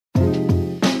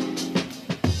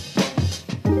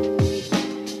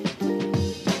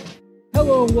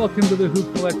Hello and welcome to the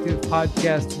Hoop Collective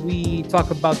podcast. We talk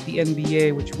about the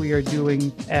NBA, which we are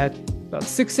doing at about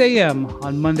 6 a.m.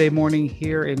 on Monday morning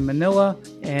here in Manila.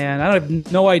 And I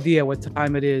have no idea what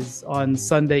time it is on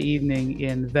Sunday evening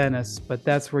in Venice, but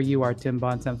that's where you are, Tim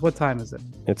Bontemps. What time is it?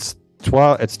 It's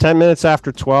 12. It's 10 minutes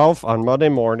after 12 on Monday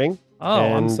morning.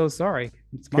 Oh, I'm so sorry.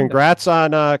 Congrats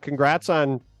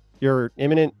on your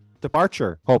imminent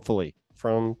departure, hopefully,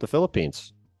 from the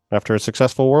Philippines after a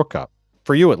successful World Cup.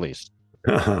 For you, at least.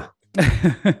 Yeah,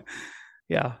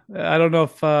 I don't know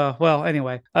if,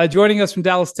 anyway, joining us from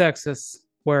Dallas, Texas,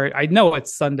 where I know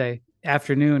it's Sunday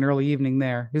afternoon, early evening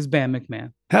there, is Bam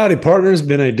McMahon. Howdy, partners.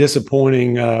 Been a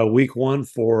disappointing week one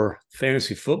for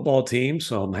fantasy football teams,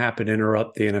 so I'm happy to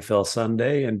interrupt the NFL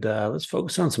Sunday, and let's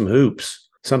focus on some hoops.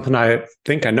 Something I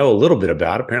think I know a little bit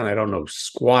about. Apparently, I don't know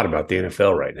squat about the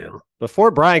NFL right now. Before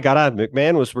Brian got on,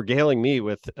 McMahon was regaling me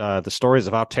with the stories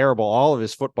of how terrible all of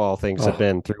his football things have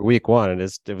been through week one, and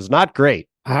it was not great.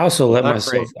 I also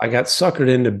I got suckered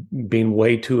into being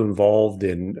way too involved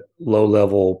in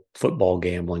low-level football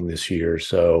gambling this year.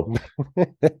 So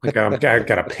I got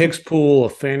a picks pool, a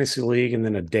fantasy league, and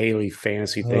then a daily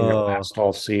fantasy thing that lasts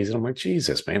all season. I'm like,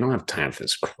 Jesus, man, I don't have time for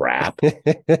this crap.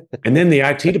 And then the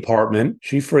IT department,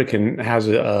 she freaking has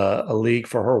a league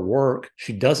for her work.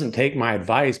 She doesn't take my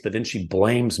advice, but then she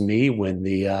blames me when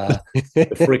the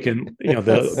freaking,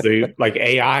 the like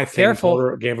AI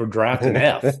thing gave her draft an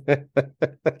F.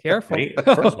 Careful.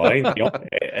 First of all,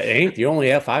 ain't the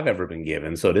only F I've ever been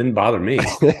given, so it didn't bother me.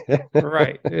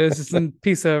 Right. It's just a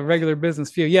piece of regular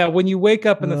business for you. Yeah, when you wake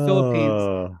up in the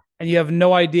Philippines and you have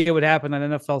no idea what happened on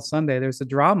NFL Sunday, there's a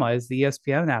drama as the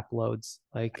ESPN app loads.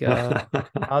 Like,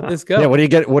 how'd this go? Yeah, what do you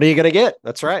get? What are you going to get?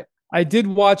 That's right. I did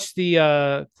watch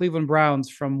the Cleveland Browns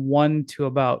from 1 to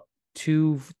about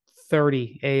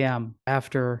 2:30 a.m.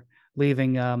 after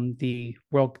leaving the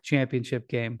World Championship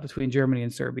game between Germany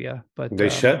and Serbia. But they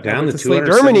shut down the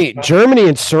 200. Germany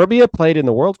and Serbia played in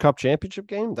the World Cup Championship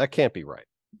game? That can't be right.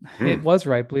 It was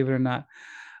right, believe it or not.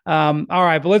 All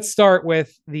right, but let's start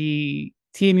with the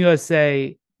Team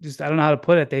USA. Just, I don't know how to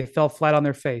put it. They fell flat on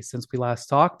their face since we last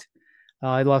talked.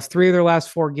 They lost 3 of their last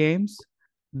 4 games.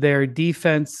 Their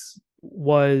defense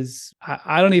was,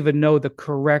 I don't even know the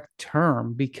correct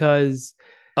term because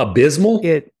abysmal.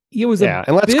 It was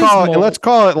and let's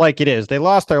call it like it is. They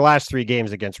lost their last 3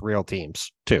 games against real teams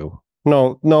too.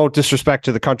 No disrespect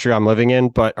to the country I'm living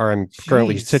in, I'm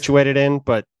currently situated in,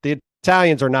 but the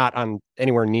Italians are not on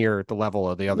anywhere near the level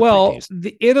of the other 3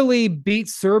 teams. Italy beat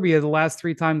Serbia the last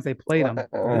 3 times they played them.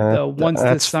 Once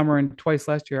this summer and twice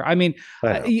last year. I mean,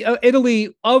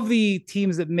 Italy, of the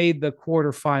teams that made the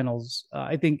quarterfinals,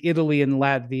 I think Italy and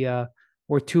Latvia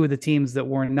were 2 of the teams that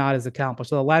were not as accomplished.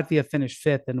 So Latvia finished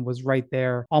 5th and was right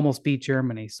there, almost beat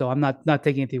Germany. So I'm not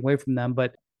taking anything away from them,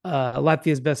 but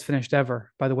Latvia's best finished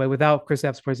ever, by the way, without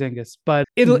Kristaps Porzingis. But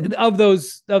Italy, of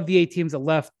the 8 teams that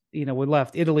left,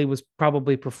 Italy was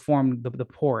probably performed the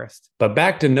poorest. But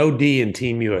back to no D in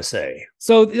Team USA.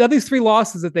 So these 3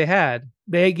 losses that they had,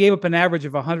 they gave up an average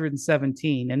of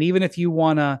 117. And even if you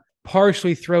want to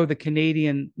partially throw the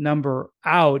Canadian number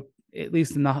out, at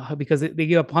least because they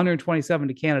gave up 127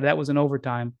 to Canada. That was in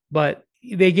overtime, but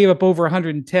they gave up over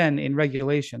 110 in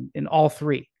regulation in all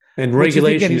 3. And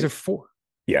regulation, these are 4.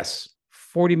 Yes,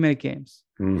 40-minute games.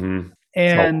 Mm-hmm.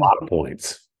 And a lot of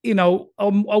points.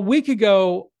 A week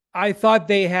ago, I thought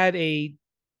they had a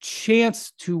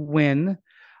chance to win.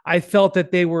 I felt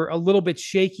that they were a little bit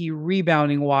shaky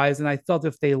rebounding wise, and I felt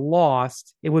if they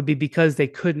lost, it would be because they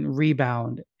couldn't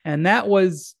rebound, and that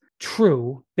was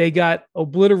true. They got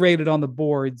obliterated on the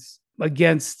boards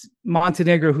against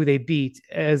Montenegro, who they beat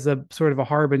as a sort of a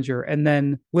harbinger. And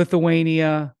then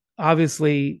Lithuania,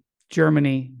 obviously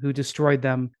Germany, who destroyed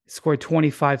them, scored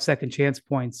 25 second chance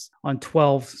points on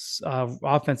 12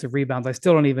 offensive rebounds. I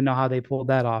still don't even know how they pulled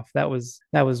that off. That was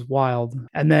wild.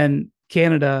 And then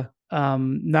Canada,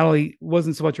 not only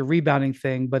wasn't so much a rebounding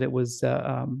thing, but it was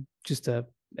just a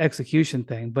execution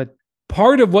thing. But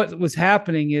part of what was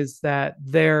happening is that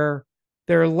their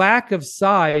lack of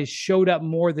size showed up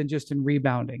more than just in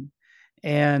rebounding.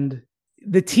 And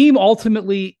the team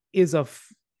ultimately it's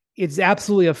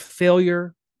absolutely a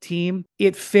failure team.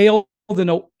 It failed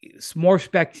more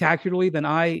spectacularly than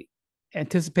I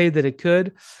anticipated that it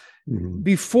could. Mm-hmm.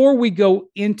 Before we go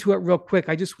into it real quick,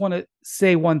 I just want to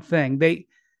say one thing.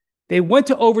 They went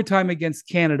to overtime against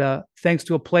Canada thanks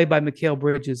to a play by Mikal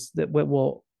Bridges that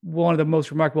will one of the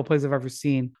most remarkable plays I've ever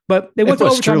seen. But they went to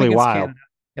overtime against Canada.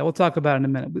 Yeah, we'll talk about it in a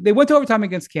minute. They went to overtime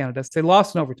against Canada. So they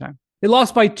lost in overtime. They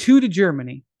lost by 2 to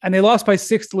Germany, and they lost by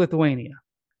 6 to Lithuania.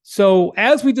 So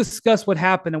as we discuss what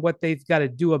happened and what they've got to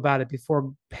do about it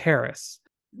before Paris,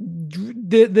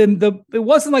 it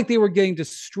wasn't like they were getting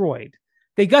destroyed.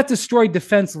 They got destroyed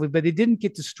defensively, but they didn't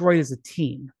get destroyed as a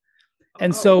team.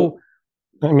 And so,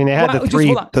 I mean, they had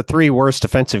the three worst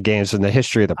defensive games in the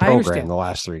history of the program, the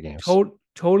last 3 games.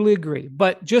 Totally agree.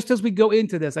 But just as we go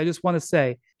into this, I just want to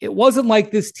say it wasn't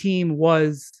like this team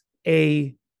was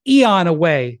a eon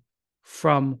away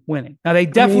from winning. Now they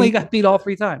definitely got beat all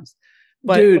 3 times.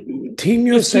 But dude, Team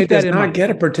USA does not get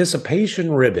a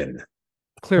participation ribbon.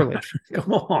 Clearly.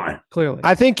 Come on. Clearly.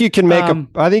 I think you can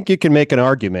make an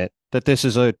argument that this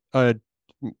is a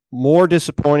more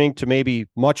disappointing to maybe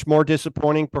much more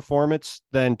disappointing performance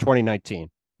than 2019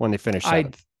 when they finished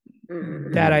 7th.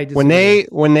 I disagree.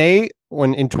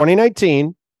 When in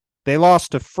 2019 they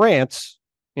lost to France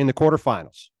in the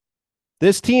quarterfinals.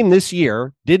 This team this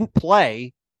year didn't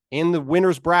play in the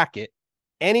winner's bracket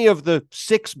any of the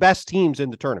 6 best teams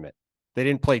in the tournament. They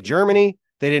didn't play Germany.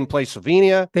 They didn't play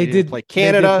Slovenia. They didn't play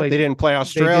Canada. They didn't play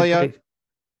Australia.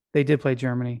 They did play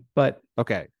Germany, but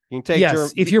okay. You can take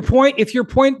Germany. If your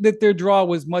point that their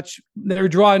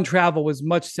draw and travel was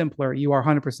much simpler, you are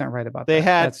 100% right about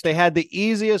that. They had the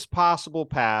easiest possible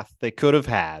path they could have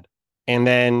had, and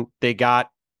then they got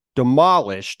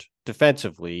demolished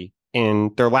defensively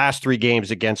in their last 3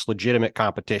 games against legitimate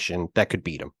competition that could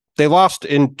beat them. They lost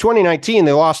in 2019.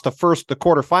 They lost the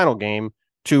quarterfinal game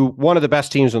to one of the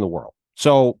best teams in the world.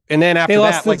 So, and then after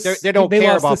that, they don't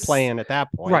care about playing at that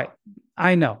point. Right.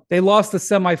 I know they lost the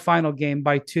semifinal game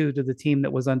by 2 to the team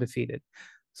that was undefeated.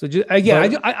 So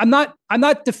I'm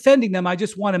not defending them. I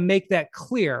just want to make that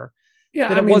clear. Yeah,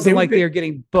 that it wasn't like they were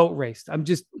getting boat raced. I'm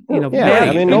just, no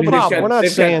problem. We're not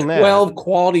saying that. 12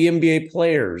 quality NBA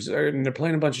players, and they're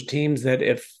playing a bunch of teams that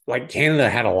if like Canada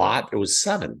had a lot, it was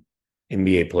 7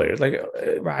 NBA players. Like,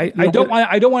 right. I don't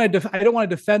want to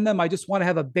defend them. I just want to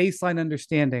have a baseline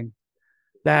understanding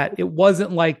that it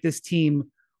wasn't like this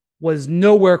team was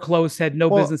nowhere close, had no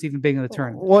business even being in the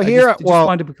tournament. Well, just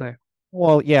wanted to be clear.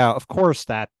 Well, yeah, of course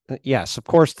yes, of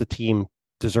course the team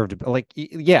deserved to,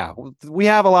 we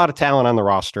have a lot of talent on the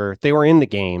roster. They were in the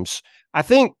games. I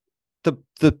think the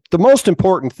most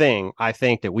important thing I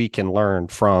think that we can learn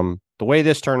from the way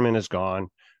this tournament has gone,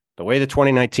 the way the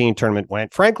 2019 tournament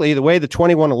went, frankly, the way the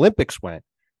 21 Olympics went,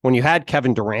 when you had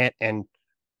Kevin Durant and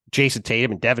Jason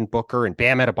Tatum and Devin Booker and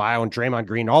Bam Adebayo and Draymond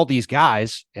Green, all these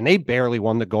guys, and they barely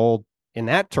won the gold in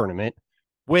that tournament.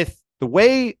 With the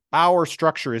way our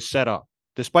structure is set up,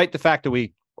 despite the fact that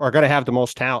we are going to have the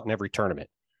most talent in every tournament,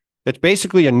 it's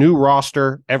basically a new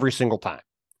roster every single time.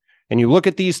 And you look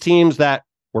at these teams that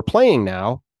we're playing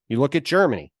now, you look at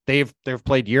Germany, they've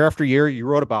played year after year. You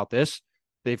wrote about this.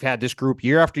 They've had this group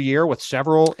year after year with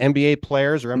several NBA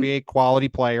players or NBA quality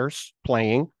players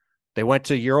playing. They went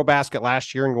to Eurobasket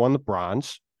last year and won the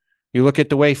bronze. You look at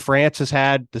the way France has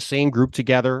had the same group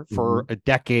together for a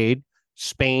decade,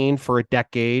 Spain for a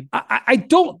decade. I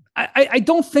don't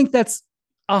think that's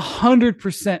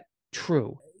 100%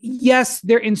 true. Yes,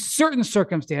 there in certain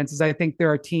circumstances, I think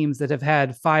there are teams that have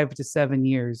had 5 to 7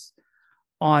 years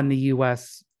on the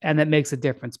U.S. and that makes a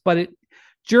difference. But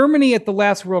Germany at the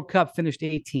last World Cup finished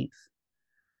 18th.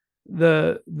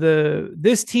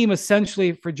 This team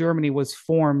essentially for Germany was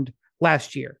formed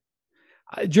last year.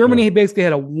 Germany basically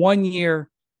had a 1-year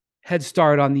head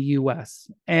start on the U.S.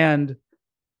 And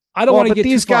I don't want to get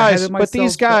these too far guys, ahead of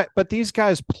myself. But these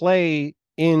guys play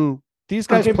in. These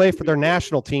guys play for their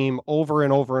national team over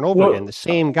and over and over again. The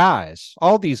same guys,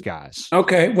 all these guys.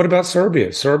 Okay, what about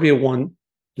Serbia? Serbia won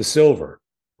the silver,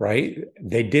 right?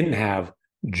 They didn't have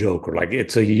Joker. Like,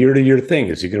 it's a year-to-year thing.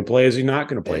 Is he going to play? Is he not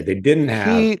going to play? They didn't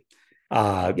have.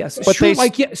 Yes, but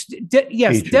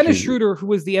Dennis Schroeder, who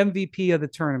was the MVP of the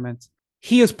tournament,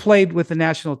 he has played with the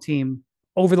national team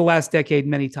over the last decade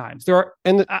many times.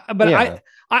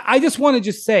 I just want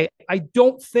to say, I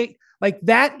don't think like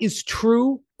that is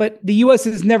true. But the U.S.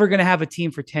 is never going to have a team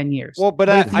for 10 years. Well, but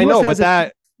that's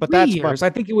years.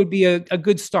 I think it would be a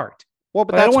good start. Well,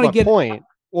 but that's I don't want to get point.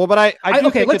 Well, but I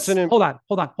do think it's an hold on.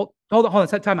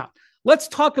 Time out. Let's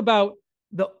talk about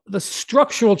the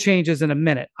structural changes in a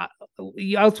minute. I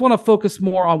just want to focus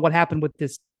more on what happened with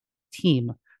this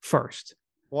team first.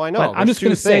 Well, I know. I'm just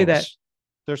going to say that.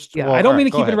 I don't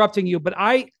mean to keep interrupting you, but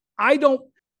I don't.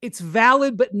 It's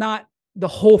valid, but not the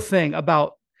whole thing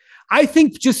about. I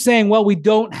think just saying, well, we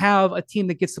don't have a team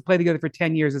that gets to play together for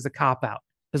 10 years is a cop out.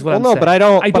 Is what I'm saying. But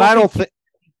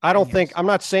I don't think I'm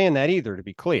not saying that either, to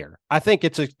be clear. I think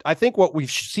what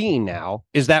we've seen now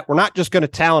is that we're not just going to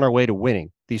talent our way to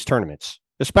winning these tournaments,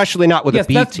 especially not with a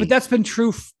B team. But that's been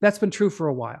true. That's been true for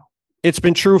a while. It's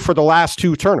been true for the last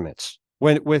 2 tournaments.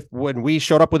 When we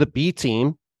showed up with a B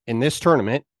team in this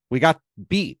tournament, we got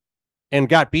beat. and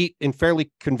got beat in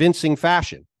fairly convincing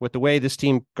fashion with the way this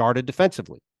team guarded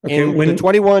defensively. Okay, In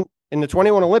the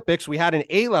 21 Olympics, we had an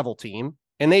A-level team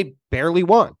and they barely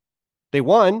won. They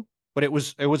won, but it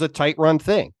was a tight run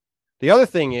thing. The other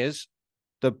thing is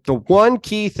the one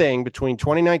key thing between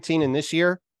 2019 and this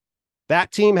year,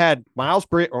 that team had Miles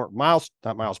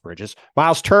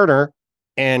Turner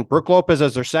and Brook Lopez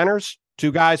as their centers,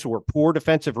 two guys who were poor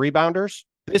defensive rebounders.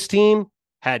 This team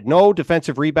had no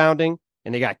defensive rebounding,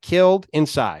 and they got killed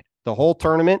inside the whole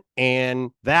tournament.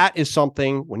 And that is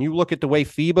something, when you look at the way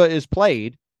FIBA is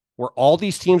played, where all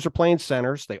these teams are playing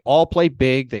centers, they all play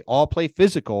big, they all play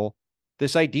physical.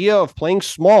 This idea of playing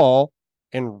small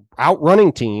and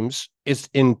outrunning teams is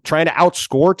in trying to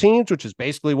outscore teams, which is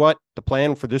basically what the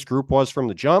plan for this group was from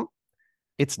the jump.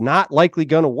 It's not likely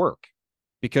going to work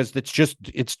because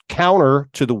it's counter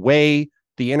to the way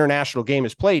the international game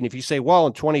is played. And if you say, well,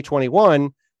 in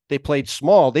 2021, they played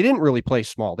small, they didn't really play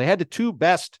small. They had the two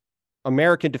best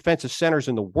American defensive centers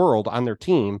in the world on their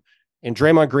team, in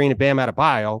Draymond Green and Bam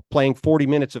Adebayo, playing 40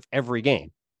 minutes of every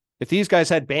game. If these guys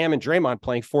had Bam and Draymond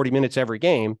playing 40 minutes every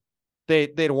game,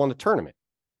 they'd have won the tournament.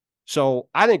 So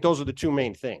I think those are the two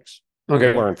main things.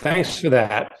 Okay, thanks for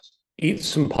that. Eat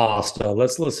some pasta.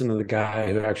 Let's listen to the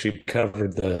guy who actually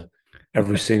covered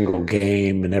every single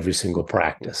game and every single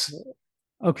practice.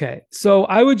 Okay, so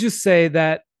I would just say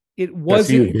that it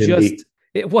wasn't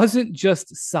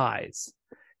just size.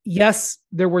 Yes,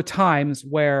 there were times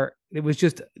where it was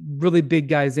just really big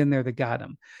guys in there that got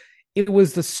him. It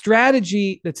was the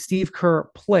strategy that Steve Kerr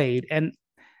played, and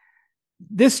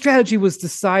this strategy was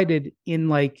decided in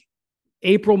like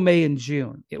April, May, and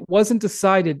June. It wasn't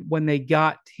decided when they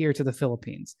got here to the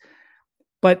Philippines,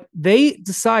 but they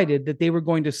decided that they were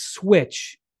going to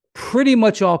switch pretty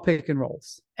much all pick and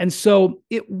rolls. And so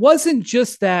it wasn't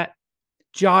just that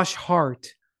Josh Hart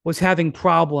was having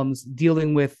problems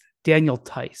dealing with Daniel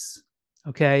Tice.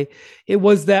 Okay. It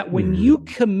was that when you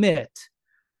commit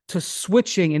to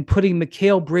switching and putting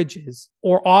Mikal Bridges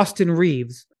or Austin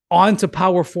Reeves onto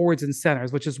power forwards and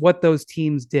centers, which is what those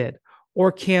teams did,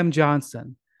 or Cam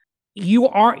Johnson,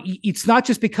 it's not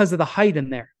just because of the height in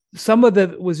there. Some of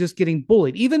it was just getting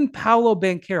bullied. Even Paolo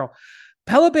Banchero,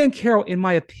 in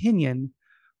my opinion,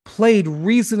 played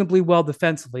reasonably well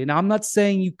defensively. Now, I'm not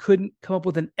saying you couldn't come up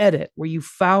with an edit where you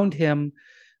found him,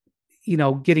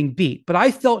 getting beat, but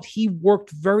I felt he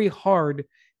worked very hard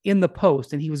in the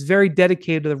post and he was very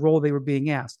dedicated to the role they were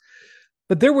being asked.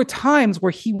 But there were times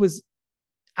where he was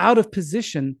out of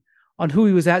position on who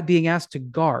he was being asked to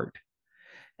guard.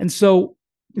 And so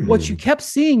what you kept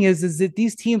seeing is that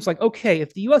these teams like, okay,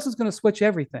 if the U.S. is going to switch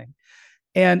everything,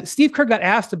 and Steve Kerr got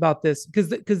asked about this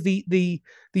because the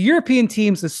European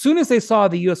teams, as soon as they saw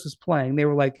the U.S. was playing, they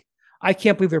were like, I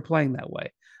can't believe they're playing that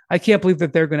way. I can't believe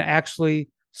that they're going to actually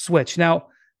switch. Now,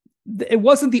 it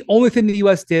wasn't the only thing the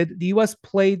U.S. did. The U.S.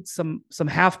 played some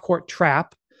half-court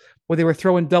trap where they were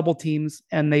throwing double teams,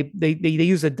 and they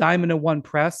used a diamond and one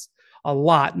press a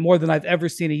lot, more than I've ever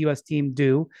seen a U.S. team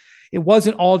do. It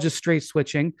wasn't all just straight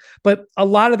switching, but a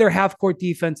lot of their half-court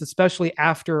defense, especially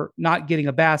after not getting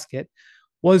a basket,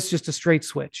 was just a straight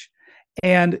switch.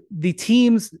 And the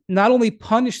teams not only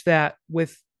punished that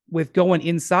with going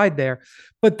inside there,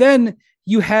 but then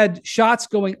you had shots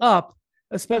going up,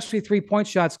 especially 3-point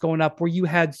shots going up, where you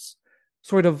had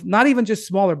sort of not even just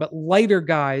smaller, but lighter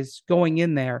guys going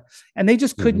in there, and they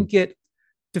just couldn't get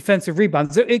defensive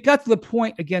rebounds. It got to the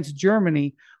point against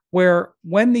Germany where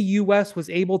when the U.S. was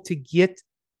able to get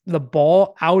the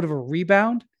ball out of a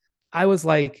rebound, I was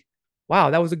like, wow,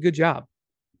 that was a good job,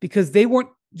 because they weren't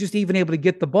just even able to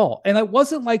get the ball. And it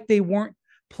wasn't like they weren't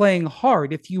playing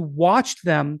hard. If you watched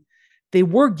them, they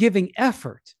were giving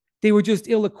effort. They were just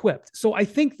ill-equipped. So I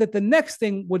think that the next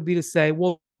thing would be to say,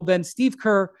 well, then Steve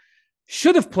Kerr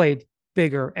should have played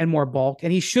bigger and more bulk,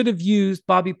 and he should have used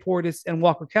Bobby Portis and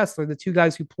Walker Kessler, the two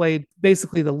guys who played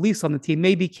basically the least on the team.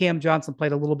 Maybe Cam Johnson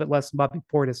played a little bit less than Bobby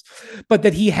Portis, but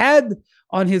that he had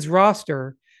on his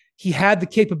roster, he had the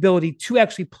capability to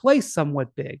actually play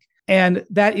somewhat big. And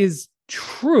that is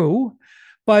true,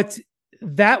 but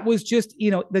that was just,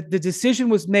 the decision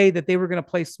was made that they were going to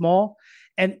play small.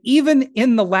 And even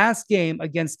in the last game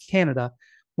against Canada,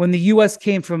 when the U.S.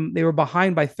 they were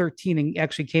behind by 13 and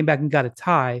actually came back and got a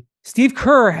tie, Steve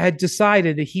Kerr had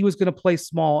decided that he was going to play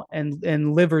small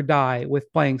and live or die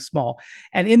with playing small.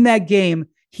 And in that game,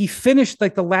 he finished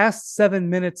like the last 7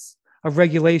 minutes of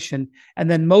regulation and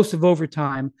then most of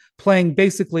overtime playing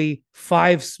basically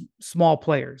 5 small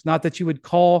players. Not that you would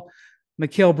call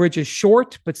Mikal Bridges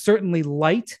short, but certainly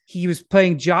light. He was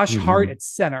playing Josh Hart at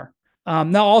center.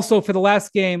 Now, also for the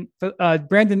last game,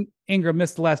 Brandon Ingram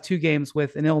missed the last 2 games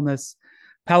with an illness.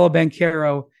 Paolo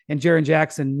Banchero and Jaren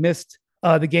Jackson missed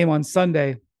the game on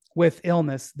Sunday with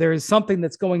illness. There is something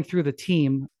that's going through the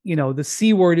team. The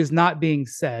C word is not being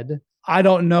said. I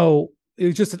don't know. It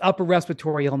was just an upper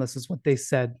respiratory illness is what they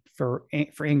said for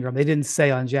Ingram. They didn't say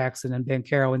on Jackson and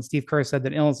Banchero, and Steve Kerr said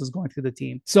that illness is going through the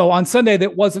team. So on Sunday,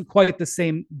 that wasn't quite the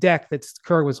same deck that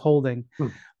Kerr was holding,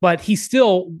 but he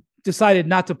still decided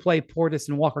not to play Portis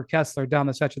and Walker Kessler down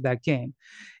the stretch of that game.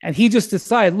 And he just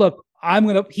decided, look,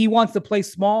 he wants to play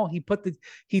small.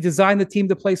 He designed the team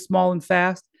to play small and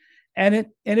fast, and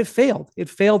it failed. It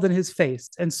failed in his face.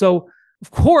 And so, of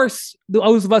course,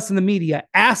 those of us in the media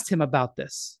asked him about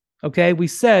this. Okay. We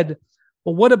said,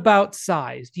 well, what about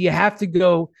size? Do you have to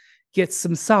go get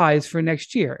some size for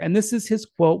next year? And this is his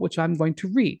quote, which I'm going to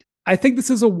read. I think this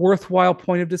is a worthwhile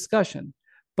point of discussion,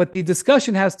 but the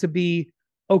discussion has to be,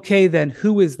 okay, then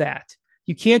who is that?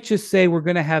 You can't just say we're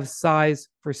going to have size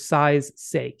for size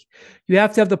sake. You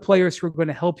have to have the players who are going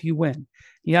to help you win.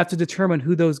 You have to determine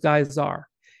who those guys are.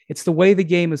 It's the way the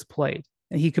game is played.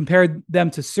 And he compared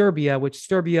them to Serbia, which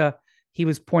Serbia, he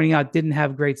was pointing out, didn't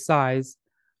have great size.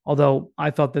 Although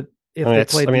I felt that if they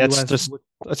played the US,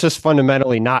 that's just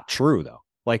fundamentally not true, though.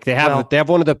 Like they have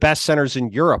one of the best centers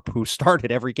in Europe who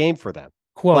started every game for them.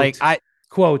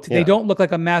 Quote, they don't look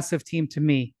like a massive team to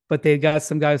me, but they got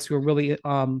some guys who are really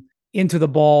into the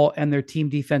ball, and their team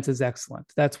defense is excellent.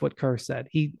 That's what Kerr said.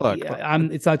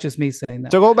 It's not just me saying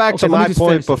that. So go back to my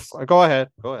point. Go ahead.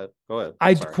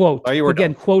 I quote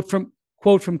again. Quote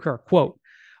from Kerr. Quote.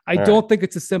 I don't think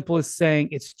it's as simple as saying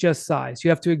it's just size.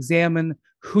 You have to examine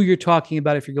who you're talking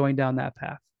about if you're going down that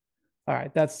path. All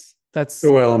right, that's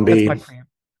Joel Embiid. That's my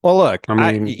well, look,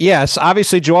 yes,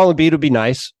 obviously Joel Embiid would be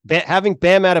nice. Having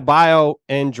Bam Adebayo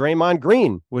and Draymond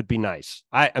Green would be nice.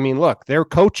 I mean, look, their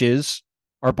coaches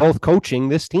are both coaching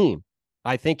this team.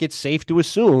 I think it's safe to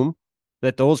assume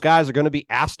that those guys are going to be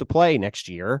asked to play next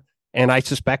year, and I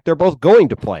suspect they're both going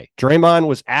to play. Draymond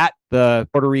was at the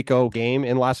Puerto Rico game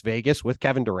in Las Vegas with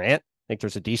Kevin Durant. I think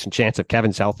there's a decent chance if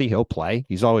Kevin's healthy, he'll play.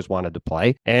 He's always wanted to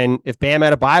play. And if Bam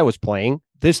Adebayo was playing,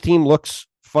 this team looks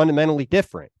fundamentally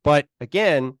different. But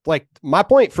again, like my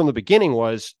point from the beginning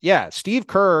was, Steve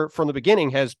Kerr from the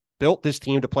beginning has built this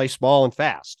team to play small and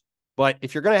fast. But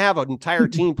if you're going to have an entire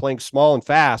team playing small and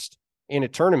fast in a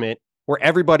tournament where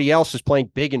everybody else is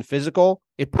playing big and physical,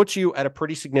 it puts you at a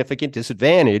pretty significant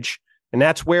disadvantage. And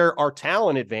that's where our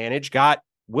talent advantage got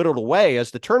whittled away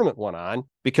as the tournament went on,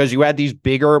 because you had these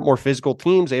bigger, more physical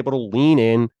teams able to lean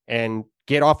in and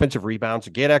get offensive rebounds,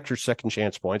 get extra second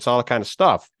chance points, all that kind of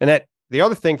stuff. And that the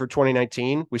other thing for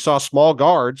 2019, we saw small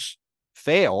guards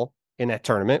fail in that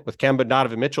tournament with Kemba,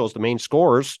 Donovan Mitchell as the main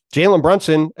scorers. Jalen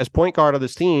Brunson as point guard of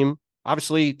this team.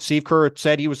 Obviously, Steve Kerr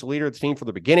said he was the leader of the team from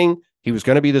the beginning. He was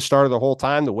going to be the starter the whole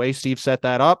time, the way Steve set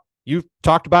that up. You've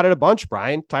talked about it a bunch,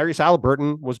 Brian. Tyrese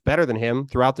Halliburton was better than him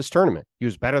throughout this tournament. He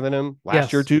was better than him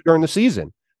last year, too, during the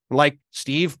season. Like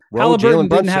Steve rode Jalen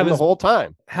Brunson the whole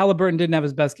time. Halliburton didn't have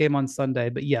his best game on Sunday,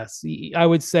 but yes, I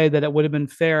would say that it would have been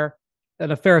fair,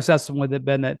 and a fair assessment would have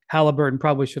been that Halliburton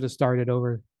probably should have started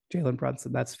over Jalen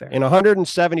Brunson. That's fair. In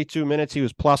 172 minutes, he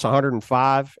was plus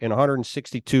 105. In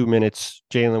 162 minutes,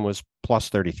 Jalen was plus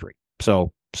 33.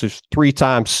 So three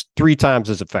times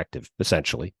as effective,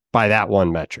 essentially, by that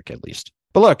one metric at least.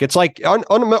 But look, it's like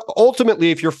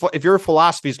ultimately, if your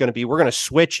philosophy is going to be we're going to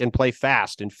switch and play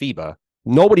fast in FIBA,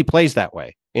 nobody plays that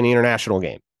way in the international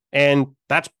game, and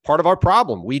that's part of our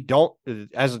problem. We don't,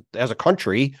 as a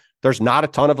country, there's not a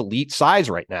ton of elite size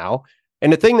right now.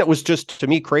 And the thing that was just to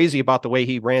me crazy about the way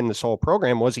he ran this whole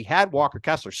program was he had Walker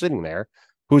Kessler sitting there,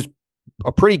 who's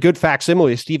a pretty good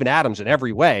facsimile of Steven Adams in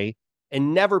every way,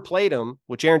 and never played him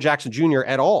with Jaren Jackson Jr.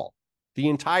 at all the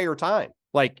entire time.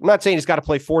 Like, I'm not saying he's got to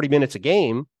play 40 minutes a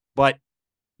game, but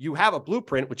you have a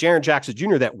blueprint with Jaren Jackson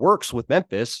Jr. that works with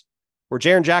Memphis, where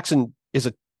Jaren Jackson is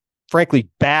a frankly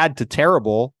bad to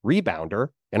terrible rebounder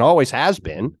and always has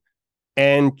been.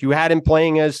 And you had him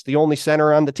playing as the only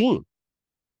center on the team.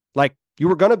 Like, you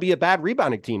were going to be a bad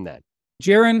rebounding team then.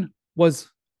 Jaren was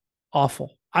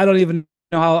awful. I don't even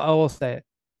know how I will say it.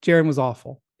 Jaren was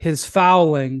awful. His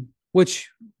fouling, which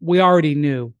we already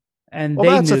knew. And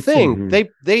that's the thing.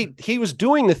 He was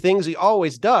doing the things he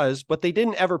always does, but they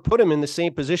didn't ever put him in the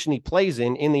same position he plays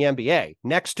in the NBA,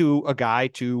 next to a guy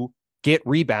to get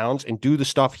rebounds and do the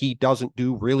stuff he doesn't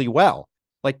do really well.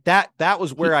 Like that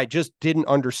was where I just didn't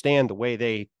understand the way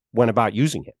they went about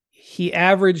using him. He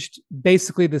averaged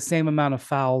basically the same amount of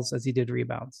fouls as he did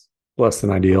rebounds. Less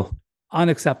than ideal.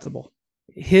 Unacceptable.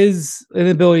 His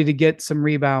inability to get some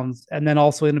rebounds and then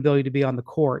also inability to be on the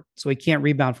court, so he can't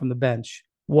rebound from the bench,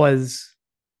 was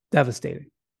devastating.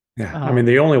 Yeah. I mean,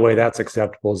 the only way that's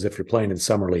acceptable is if you're playing in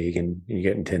summer league and you're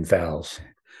getting 10 fouls.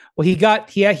 Well, he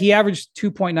averaged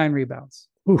 2.9 rebounds.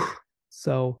 Oof.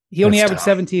 So he only averaged tough.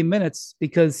 17 minutes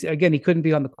because, again, he couldn't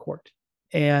be on the court.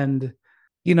 And,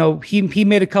 he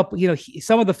made a couple,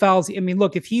 some of the fouls. I mean,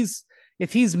 look, if he's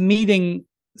meeting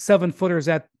 7-footers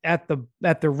at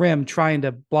the rim trying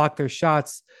to block their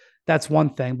shots, that's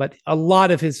one thing. But a lot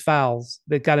of his fouls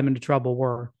that got him into trouble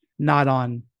were not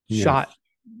on shot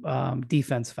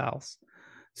defense fouls.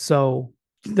 So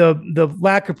the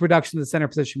lack of production in the center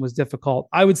position was difficult.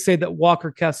 I would say that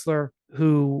Walker Kessler,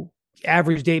 who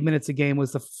averaged 8 minutes a game,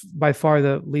 was by far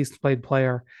the least played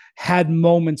player, had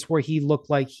moments where he looked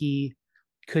like he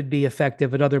could be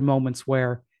effective, at other moments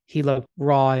where he looked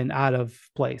raw and out of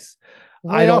place.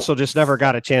 Well, I also just never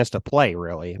got a chance to play,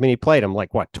 really. I mean, he played him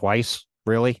twice,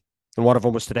 really? And one of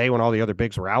them was today when all the other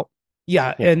bigs were out.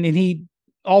 Yeah. And he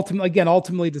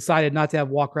ultimately decided not to have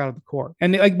Walker out of the court.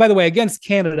 And by the way, against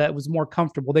Canada, it was more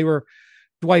comfortable.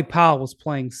 Dwight Powell was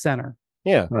playing center.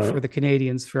 Yeah, for the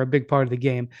Canadians for a big part of the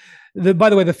game.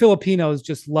 By the way, the Filipinos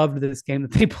just loved this game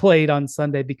that they played on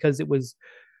Sunday because it was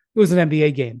an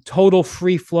NBA game, total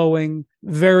free flowing,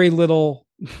 very little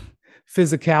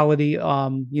physicality,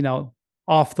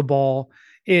 off the ball.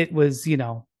 It was,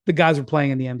 the guys were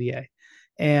playing in the NBA,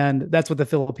 and that's what the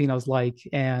Filipinos like.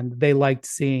 And they liked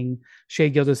seeing Shai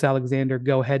Gilgeous-Alexander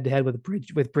go head to head with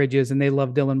Bridges, and they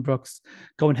loved Dillon Brooks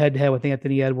going head to head with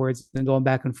Anthony Edwards and going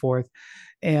back and forth.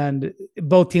 And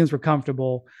both teams were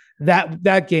comfortable.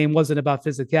 That game wasn't about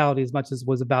physicality as much as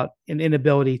was about an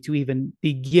inability to even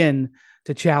begin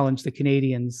to challenge the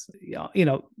Canadians.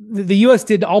 The U.S.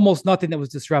 did almost nothing that was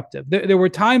disruptive. There were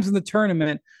times in the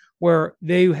tournament where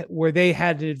they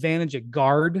had an advantage at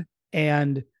guard,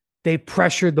 and they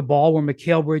pressured the ball, where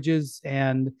Mikal Bridges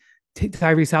and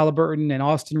Tyrese Halliburton and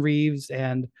Austin Reeves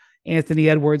and Anthony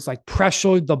Edwards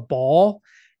pressured the ball.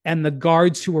 And the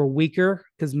guards who are weaker,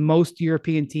 because most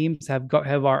European teams are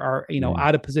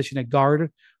out of position at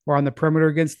guard or on the perimeter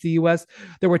against the U.S.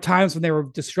 There were times when they were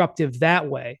disruptive that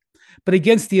way, but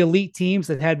against the elite teams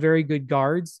that had very good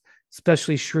guards,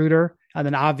 especially Schroeder, and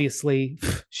then obviously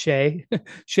Shai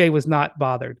was not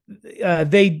bothered.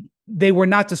 They were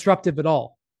not disruptive at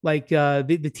all.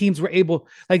 The teams were able,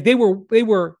 they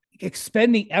were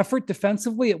expending effort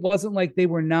defensively. It wasn't like they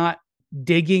were not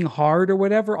digging hard or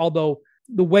whatever, although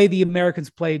the way the Americans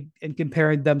played and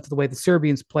comparing them to the way the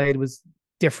Serbians played was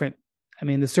different. I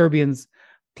mean, the Serbians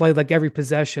played like every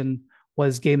possession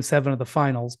was game 7 of the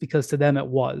finals, because to them it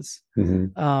was.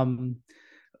 Mm-hmm.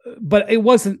 But it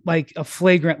wasn't like a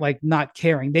flagrant, not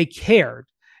caring. They cared.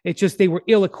 It's just they were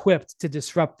ill-equipped to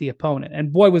disrupt the opponent.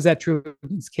 And boy, was that true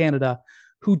against Canada,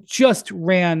 who just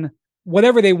ran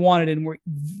whatever they wanted and were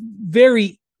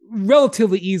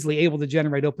relatively easily able to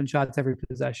generate open shots every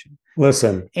possession.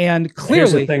 Listen, and clearly,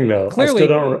 here's the thing, though.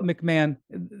 McMahon,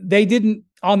 they didn't,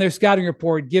 on their scouting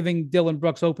report, giving Dillon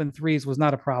Brooks open threes was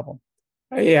not a problem.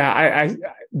 Yeah,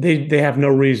 they have no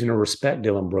reason to respect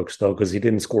Dillon Brooks, though, because he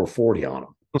didn't score 40 on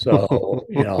him. So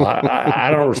I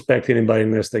don't respect anybody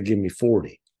unless they give me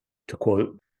 40. To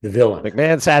quote the villain,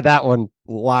 McMahon's had that one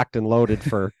locked and loaded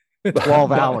for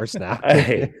 12 hours now.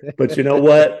 Hey, but you know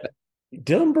what?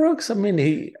 Dillon Brooks, I mean,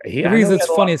 the reason it's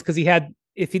funny is because he had,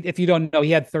 if you don't know,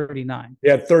 he had 39. He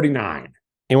had 39.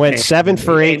 He went 7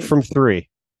 for 8 from 3.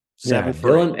 7 for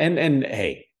Dillon, 8. And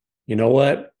hey, you know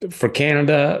what? For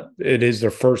Canada, it is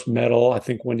their first medal, I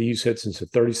think, Wendy, you said, since the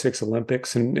 36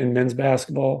 Olympics in men's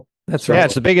basketball. That's right. Yeah,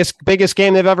 it's the biggest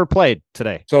game they've ever played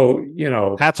today. So,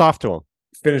 hats off to them.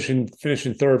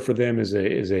 Finishing third for them is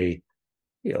a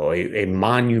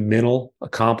monumental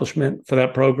accomplishment for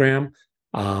that program.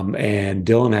 And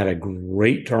Dillon had a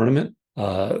great tournament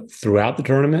throughout the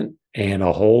tournament, and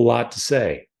a whole lot to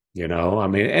say. I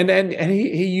mean, and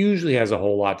he usually has a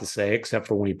whole lot to say, except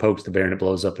for when he pokes the bear and it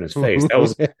blows up in his face. That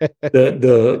was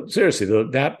seriously,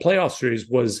 that playoff series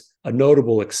was a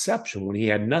notable exception when he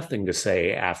had nothing to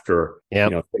say after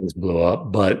things blew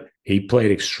up. But he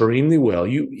played extremely well.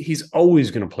 He's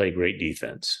always going to play great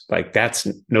defense. That's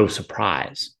no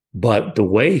surprise. But the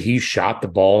way he shot the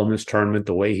ball in this tournament,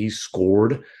 the way he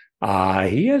scored,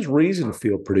 he has reason to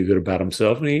feel pretty good about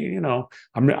himself. And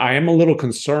I am a little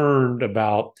concerned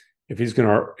about if he's going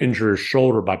to injure his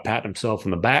shoulder by patting himself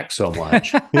in the back so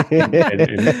much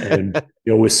and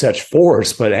with such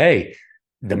force. But hey,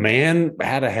 the man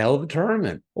had a hell of a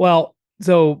tournament. Well,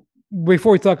 so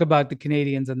before we talk about the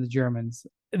Canadians and the Germans,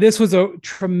 this was a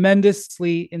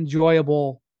tremendously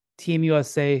enjoyable Team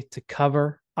USA to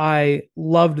cover. I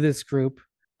loved this group.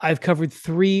 I've covered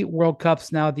 3 World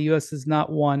Cups now. The U.S. has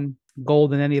not won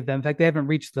gold in any of them. In fact, they haven't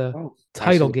reached the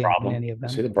title game in any of them.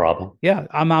 I see the problem. Yeah,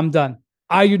 I'm done.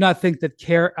 I do not think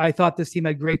that I thought this team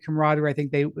had great camaraderie. I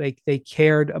think they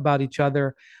cared about each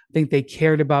other. I think they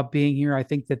cared about being here. I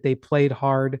think that they played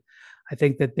hard. I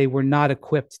think that they were not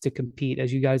equipped to compete,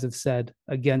 as you guys have said,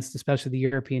 against especially the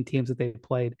European teams that they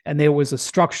played. And there was a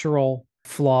structural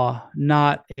flaw,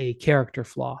 not a character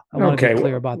flaw. I want to be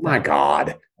clear about that. My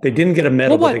God. They didn't get a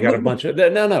medal, but they got a bunch of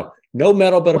no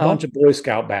medal, but a bunch of Boy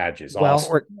Scout badges.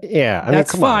 Awesome.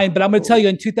 That's fine. But I'm going to tell you,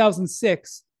 in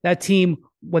 2006, that team,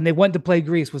 when they went to play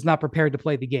Greece, was not prepared to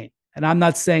play the game. And I'm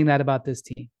not saying that about this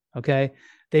team. Okay.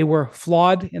 They were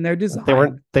flawed in their design.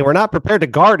 They were not prepared to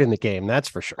guard in the game. That's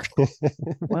for sure.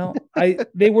 Well,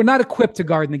 they were not equipped to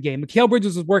guard in the game. Mikal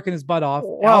Bridges was working his butt off.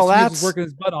 Well, was working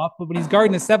his butt off, but when he's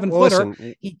guarding a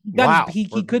 7-footer, he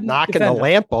couldn't knocking the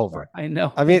lamp over. I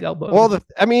know. I mean,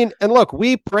 and look,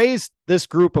 we praised this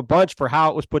group a bunch for how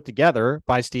it was put together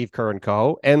by Steve Kerr and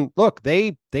co. And look,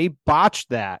 they botched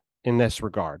that in this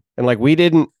regard. And like, we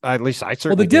didn't, at least I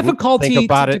certainly the difficulty didn't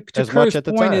think about it to as Kerr's much at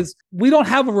the point time. is we don't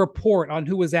have a report on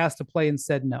who was asked to play and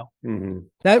said no. Mm-hmm.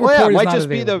 That report might is just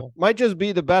available. might just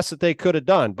be the best that they could have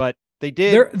done, but they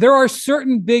did. There are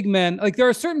certain big men, like there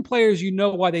are certain players,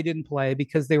 why they didn't play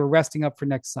because they were resting up for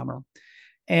next summer.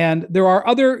 And there are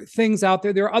other things out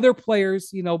there. There are other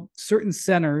players, certain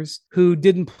centers who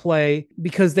didn't play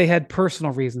because they had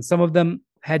personal reasons. Some of them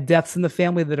had deaths in the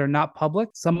family that are not public.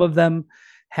 Some of them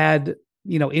had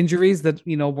injuries that,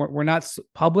 were not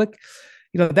public.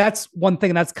 That's one thing.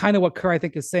 And that's kind of what Kerr, I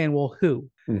think, is saying, well, who,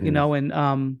 he had a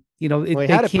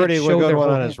pretty good one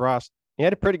on his roster. He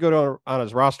had a pretty good on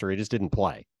his roster. He just didn't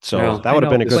play. So that would have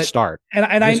been a good start. And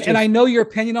I know your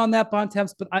opinion on that,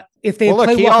 Bontemps, but if they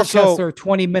played Walker Kessler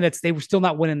 20 minutes, they were still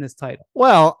not winning this title.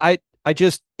 Well,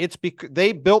 it's because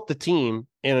they built the team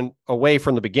in a way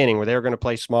from the beginning where they were going to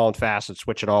play small and fast and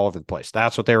switch it all over the place.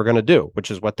 That's what they were going to do, which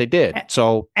is what they did.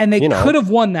 And they could have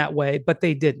won that way, but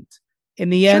they didn't. In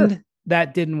the end,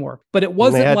 that didn't work. But it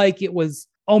wasn't like it was,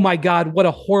 oh my God, what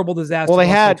a horrible disaster. Well, they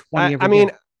had,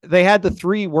 they had the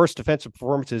 3 worst defensive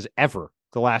performances ever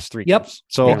the last 3 games.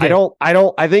 So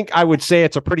I think I would say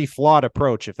it's a pretty flawed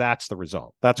approach if that's the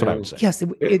result. That's what I would say. Yes,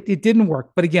 it didn't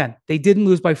work. But again, they didn't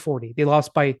lose by 40. They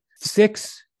lost by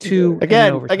 6-2.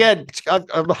 Again,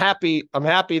 I'm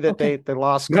happy that they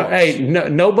lost.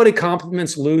 Nobody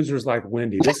compliments losers like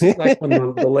Wendy. This is like when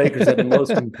the Lakers had the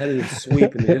most competitive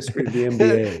sweep in the history of the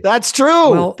NBA. That's true.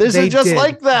 Well, this is just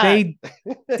like that.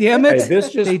 Damn it.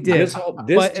 They did.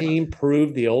 This team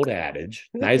proved the old adage: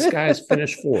 nice guys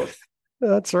finish fourth.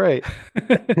 That's right.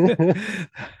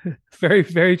 Very,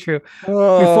 very true.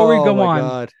 Before we go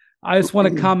on, I just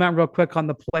want to comment real quick on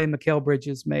the play Mikal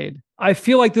Bridges made. I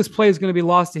feel like this play is going to be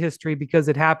lost to history because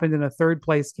it happened in a third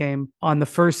place game on the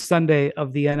first Sunday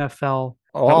of the NFL.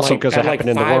 Also because it happened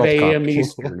in the World 5 a.m. Cup.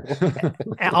 Eastern.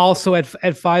 Also at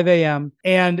 5 a.m.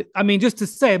 And I mean, just to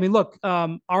say, look,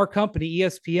 our company,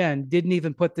 ESPN, didn't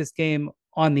even put this game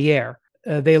on the air.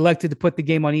 They elected to put the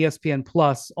game on ESPN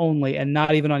Plus only and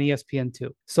not even on ESPN2.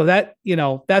 So that,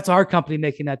 that's our company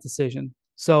making that decision.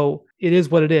 So it is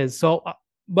what it is. So,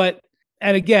 and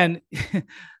again,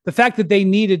 the fact that they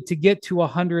needed to get to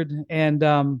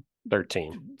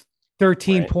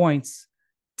 113 points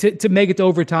to make it to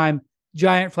overtime,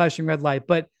 giant flashing red light.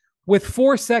 But with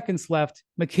 4 seconds left,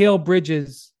 Mikal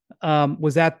Bridges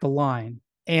was at the line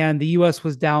and the U.S.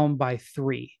 was down by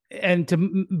 3. And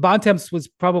Bontemps was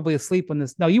probably asleep when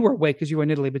this. No, you were awake because you were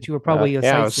in Italy, but you were probably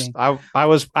sightseeing.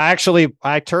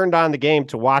 I turned on the game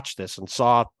to watch this and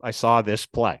I saw this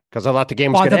play because I thought the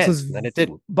game was going to end, and it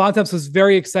didn't. Bontemps was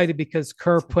very excited because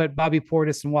Kerr put Bobby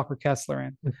Portis and Walker Kessler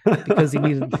in because he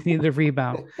needed a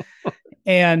rebound.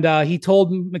 And he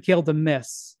told Mikal to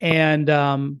miss. And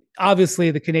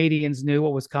obviously the Canadians knew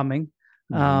what was coming.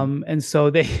 And so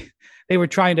they were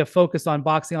trying to focus on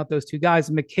boxing out those 2 guys.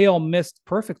 And Mikal missed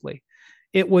perfectly.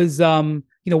 It was,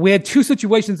 we had 2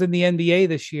 situations in the NBA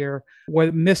this year where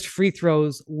missed free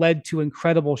throws led to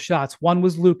incredible shots. One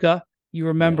was Luka, you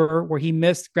remember, where he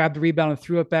missed, grabbed the rebound and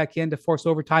threw it back in to force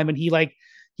overtime. And he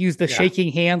used the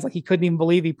shaking hands like he couldn't even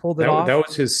believe he pulled it off. That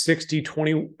was his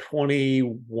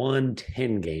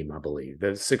 60-20-21-10 game, I believe. The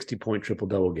 60-point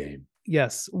triple-double game.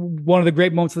 Yes, one of the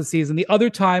great moments of the season. The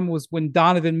other time was when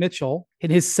Donovan Mitchell,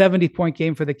 in his 70-point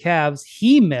game for the Cavs,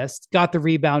 he missed, got the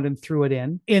rebound and threw it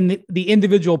in. In the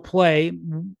individual play,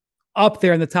 up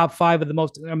there in the top 5 of the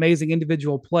most amazing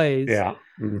individual plays that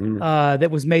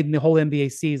was made in the whole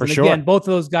NBA season. Again, both of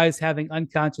those guys having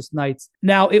unconscious nights.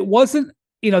 Now, it wasn't,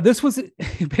 this was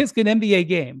basically an NBA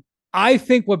game. I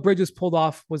think what Bridges pulled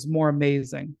off was more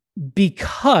amazing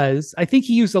because I think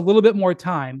he used a little bit more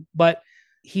time, but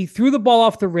he threw the ball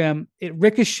off the rim. It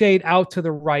ricocheted out to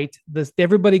the right.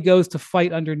 Everybody goes to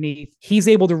fight underneath. He's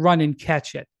able to run and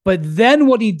catch it. But then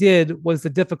what he did was the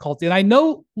difficulty. And I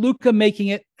know Luka making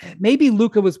it, maybe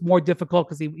Luka was more difficult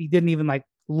because he didn't even like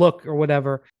look or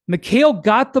whatever. Mikhail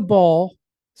got the ball,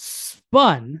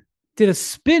 spun, did a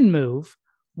spin move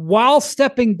while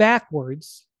stepping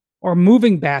backwards or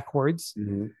moving backwards.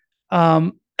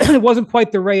 It wasn't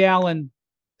quite the Ray Allen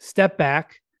step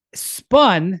back,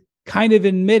 spun kind of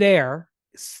in midair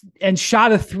and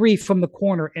shot a 3 from the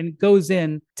corner and goes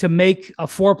in to make a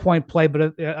 4-point play,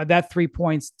 but that 3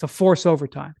 points to force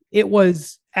overtime. It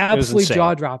was absolutely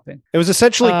jaw-dropping. It was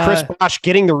essentially Chris Bosh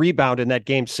getting the rebound in that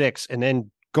game 6 and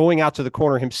then going out to the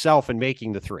corner himself and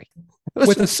making the 3.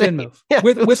 With a spin move. Yeah,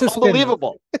 with a spin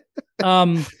unbelievable.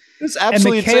 It's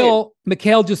absolutely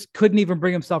Mikhail just couldn't even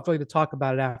bring himself really to talk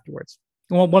about it afterwards.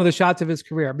 One of the shots of his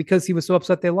career because he was so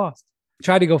upset they lost.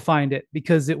 Try to go find it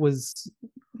because it was.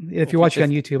 If you're watching on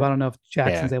YouTube, I don't know if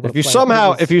Jackson's able to. If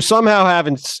you somehow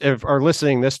are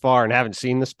listening this far and haven't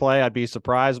seen this play, I'd be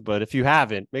surprised. But if you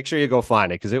haven't, make sure you go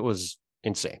find it because it was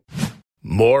insane.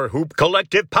 More Hoop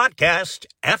Collective podcast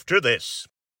after this.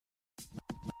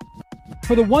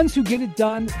 For the ones who get it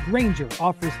done, Grainger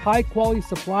offers high-quality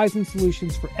supplies and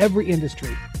solutions for every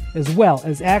industry, as well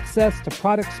as access to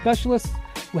product specialists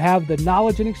who have the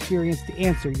knowledge and experience to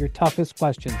answer your toughest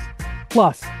questions.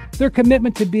 Plus, their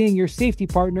commitment to being your safety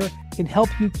partner can help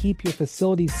you keep your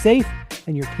facilities safe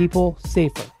and your people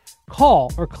safer.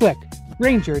 Call or click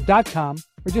Grainger.com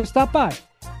or just stop by.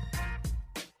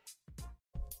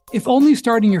 If only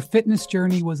starting your fitness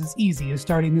journey was as easy as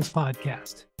starting this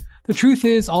podcast. The truth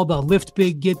is, all the lift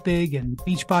big, get big, and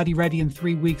Beachbody ready in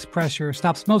 3 weeks pressure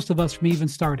stops most of us from even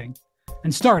starting.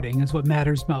 And starting is what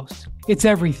matters most. It's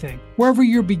everything. Wherever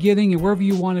you're beginning and wherever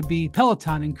you want to be,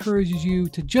 Peloton encourages you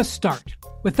to just start.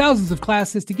 With thousands of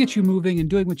classes to get you moving and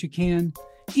doing what you can,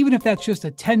 even if that's just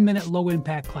a 10-minute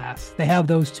low-impact class, they have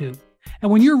those too. And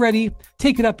when you're ready,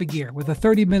 take it up a gear with a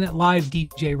 30-minute live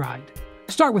DJ ride.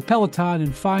 Start with Peloton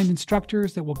and find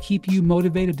instructors that will keep you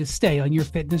motivated to stay on your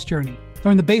fitness journey.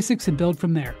 Learn the basics and build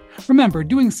from there. Remember,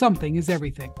 doing something is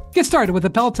everything. Get started with a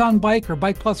Peloton bike or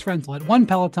Bike Plus rental at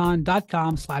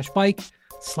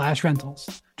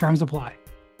onepeloton.com/bike/rentals. Terms apply.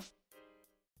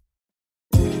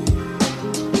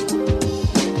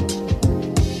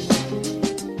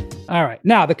 All right.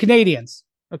 Now, the Canadians.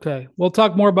 Okay. We'll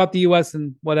talk more about the U.S.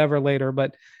 and whatever later,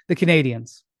 but the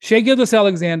Canadians. Shai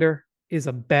Gilgeous-Alexander is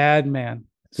a bad man.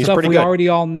 He's Stuff pretty we good. already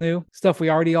all knew.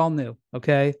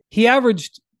 Okay. He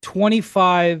averaged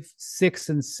 25, 6,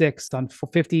 and 6 on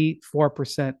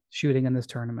 54% shooting in this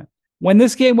tournament. When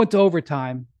this game went to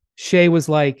overtime, Shai was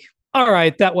like, all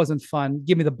right, that wasn't fun.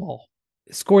 Give me the ball.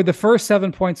 Scored the first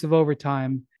 7 points of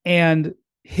overtime and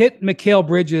hit Mikal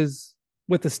Bridges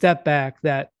with the step back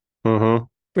that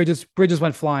Bridges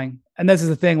went flying. And this is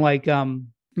the thing, like,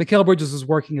 Mikal Bridges was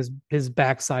working his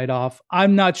backside off.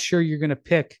 I'm not sure you're going to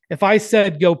pick. If I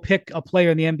said go pick a player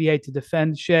in the NBA to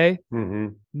defend Shai,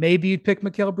 maybe you'd pick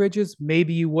Mikal Bridges.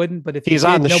 Maybe you wouldn't. But if he's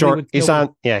on the short, he's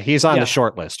on the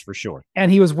short list for sure. And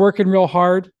he was working real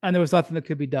hard, and there was nothing that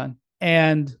could be done.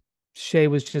 And Shai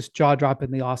was just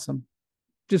jaw-droppingly awesome.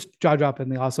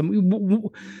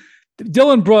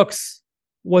 Dylan Brooks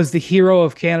was the hero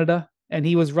of Canada. And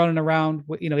he was running around,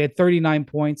 he had 39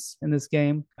 points in this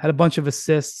game, had a bunch of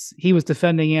assists. He was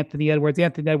defending Anthony Edwards.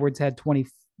 Anthony Edwards had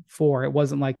 24. It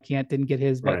wasn't like Ant didn't get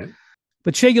his, but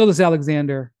Shai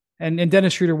Gilgeous-Alexander and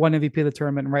Dennis Schroeder won MVP of the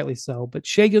tournament, and rightly so. But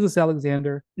Shai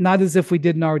Gilgeous-Alexander, not as if we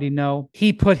didn't already know,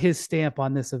 he put his stamp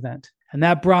on this event. And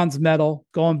that bronze medal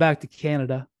going back to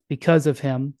Canada because of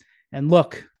him. And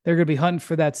look, they're going to be hunting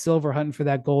for that silver, hunting for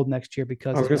that gold next year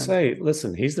because I was going to say,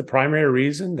 listen, he's the primary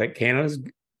reason that Canada's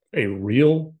a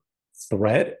real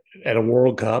threat at a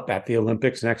World Cup, at the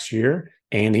Olympics next year.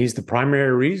 And he's the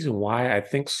primary reason why I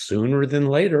think sooner than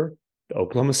later, the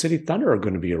Oklahoma City Thunder are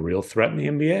going to be a real threat in the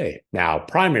NBA. Now,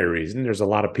 primary reason, there's a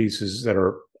lot of pieces that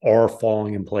are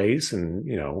falling in place and,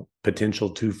 potential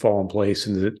to fall in place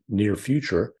in the near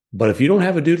future. But if you don't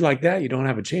have a dude like that, you don't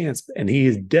have a chance. And he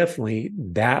is definitely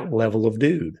that level of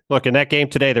dude. Look, in that game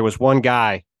today, there was one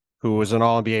guy who was an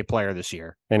All-NBA player this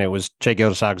year, and it was Shai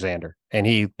Gilgeous-Alexander. And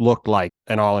he looked like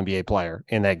an All-NBA player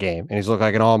in that game. And he's looked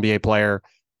like an All-NBA player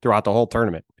throughout the whole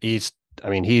tournament. He's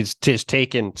just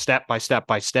taken step by step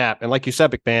by step. And like you said,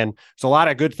 McMahon, there's a lot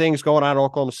of good things going on in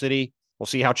Oklahoma City. We'll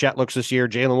see how Chet looks this year.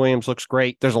 Jalen Williams looks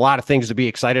great. There's a lot of things to be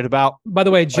excited about. By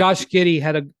the way, Josh Giddey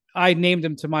I named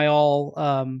him to my all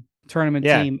tournament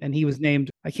team, and he was named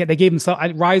They gave him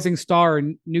some rising star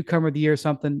and newcomer of the year or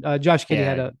something. Josh Giddey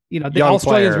had the young Australians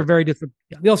player. were very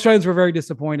the Australians were very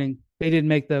disappointing. They didn't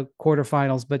make the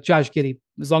quarterfinals, but Josh Giddey,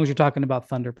 as long as you're talking about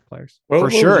Thunder players.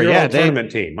 For sure. Yeah.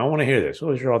 Tournament team. I want to hear this.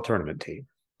 What was your all tournament team?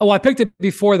 Oh, I picked it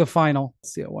before the final.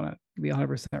 Let's see, I want to be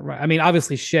 100% right. I mean,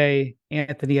 obviously Shea,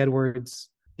 Anthony Edwards.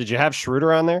 Did you have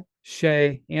Schroeder on there?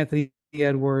 Shea, Anthony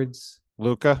Edwards.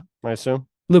 Luka, I assume.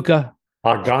 Luka.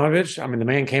 Bogdanovich. I mean, the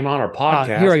man came on our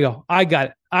podcast. Here we go. I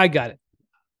got it.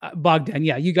 Bogdan.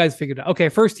 Yeah, you guys figured it out. Okay,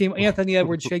 first team, Anthony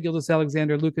Edwards, Shea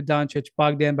Gilgeous-Alexander, Luka Doncic,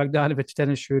 Bogdan Bogdanovich,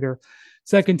 Dennis Schroeder.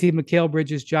 Second team, Mikal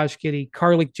Bridges, Josh Giddey,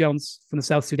 Carlik Jones from the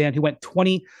South Sudan, who went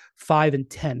 25-10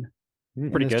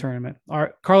 in this tournament.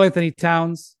 Karl Anthony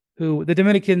Towns, who the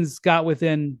Dominicans got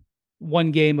within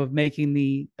one game of making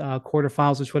the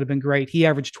quarterfinals, which would have been great. He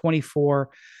averaged 24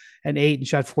 and 8 and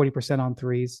shot 40% on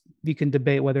threes. You can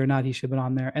debate whether or not he should have been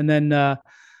on there. And then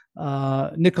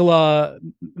Nikola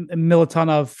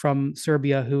Militonov from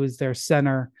Serbia, who is their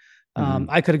center.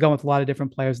 I could have gone with a lot of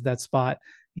different players at that spot.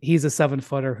 He's a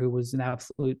 7-footer who was an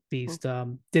absolute beast.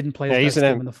 Didn't play his best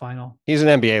game in the final. He's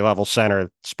an NBA level center.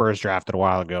 Spurs drafted a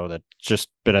while ago that's just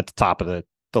been at the top of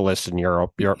the list in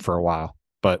Europe for a while.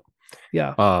 But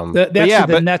yeah,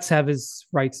 the Nets have his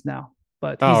rights now,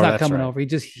 but he's not coming over. He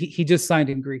just signed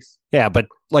in Greece. Yeah, but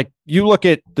like you look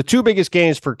at the two biggest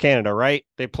games for Canada, right?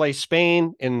 They play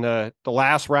Spain in the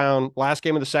last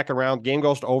game of the second round. Game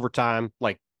goes to overtime.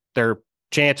 Like their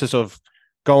chances of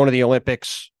going to the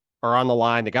Olympics are on the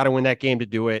line. They got to win that game to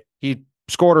do it. He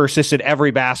scored or assisted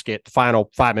every basket the final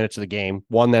 5 minutes of the game,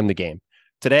 won them the game.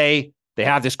 Today, they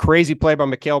have this crazy play by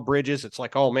Mikal Bridges. It's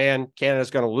like, oh man, Canada's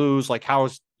going to lose. Like how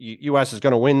is U.S. is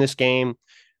going to win this game?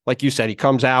 Like you said, he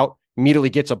comes out,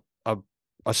 immediately gets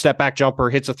a step back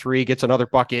jumper, hits a three, gets another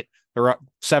bucket. They're up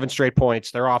 7 straight points.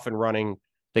 They're off and running.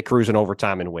 They cruise in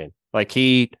overtime and win. Like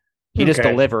he just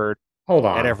delivered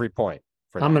at every point.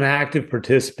 I'm an active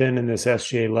participant in this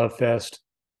SGA Love Fest.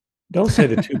 Don't say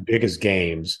the two biggest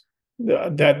games.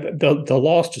 The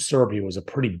loss to Serbia was a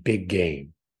pretty big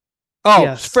game. Oh,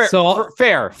 yes. Fair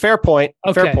point.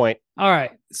 Okay. Fair point. All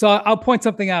right. So I'll point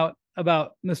something out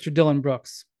about Mr. Dillon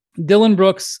Brooks. Dillon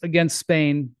Brooks against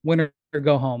Spain, winner or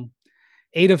go home.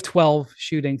 8 of 12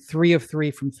 shooting, 3 of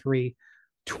 3 from 3,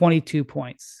 22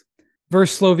 points.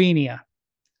 Versus Slovenia,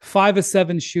 5 of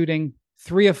 7 shooting,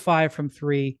 3 of 5 from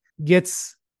 3,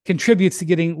 contributes to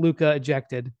getting Luka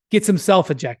ejected, gets himself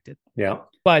ejected. Yeah.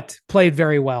 But played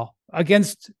very well.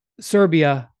 Against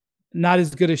Serbia, not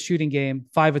as good a shooting game,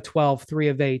 5 of 12, 3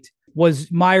 of 8, was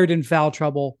mired in foul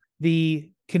trouble. The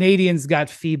Canadians got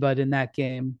FIBA'd in that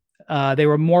game. There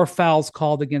were more fouls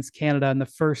called against Canada in the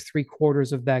first 3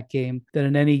 quarters of that game than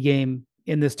in any game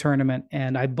in this tournament.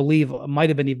 And I believe it might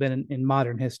have been even in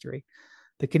modern history.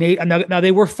 The Canadian now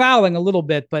they were fouling a little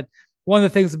bit, but one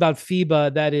of the things about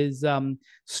FIBA that is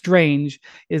strange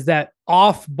is that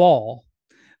off ball,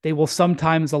 they will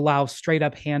sometimes allow straight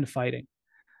up hand fighting.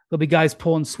 There'll be guys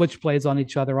pulling switchblades on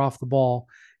each other off the ball.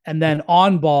 And then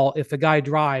on ball, if the guy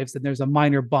drives and there's a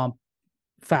minor bump,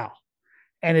 foul.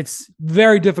 And it's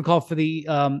very difficult for the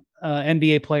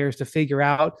NBA players to figure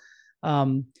out.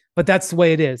 But that's the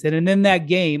way it is. And in that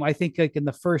game, I think like in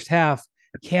the first half,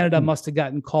 Canada must have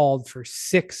gotten called for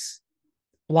 6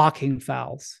 blocking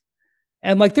fouls.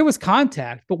 And like there was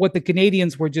contact, but what the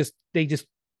Canadians were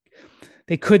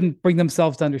they couldn't bring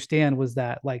themselves to understand was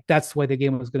that like that's the way the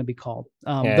game was going to be called.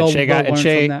 And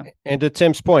to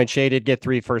Tim's point, Shea did get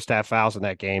 3 first half fouls in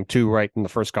that game, 2 right in the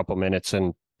first couple of minutes,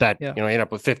 and that ended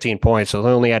up with 15 points. So they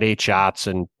only had 8 shots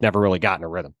and never really got in a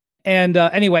rhythm. And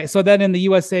anyway, so then in the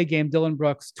USA game, Dillon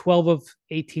Brooks, 12 of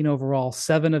 18 overall,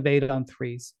 7 of 8 on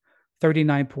threes,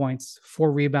 39 points,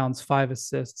 4 rebounds, 5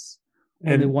 assists.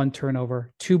 Only 1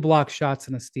 turnover, 2 block shots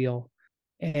and a steal,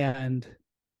 and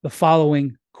the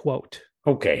following quote.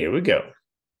 Okay, here we go.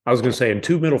 I was going to say, and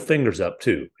 2 middle fingers up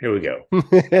too. Here we go.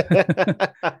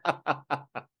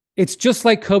 It's just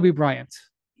like Kobe Bryant.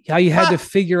 How you had to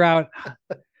figure out.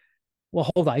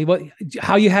 Well, hold on.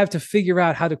 How you have to figure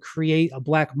out how to create a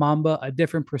Black Mamba, a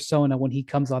different persona when he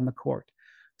comes on the court.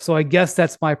 So I guess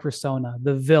that's my persona,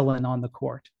 the villain on the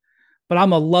court. But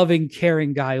I'm a loving,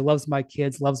 caring guy who loves my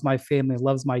kids, loves my family,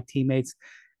 loves my teammates,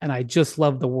 and I just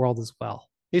love the world as well.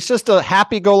 He's just a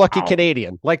happy-go-lucky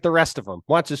Canadian, like the rest of them.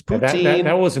 Wants his poutine,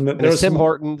 that was Tim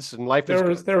Hortons, and life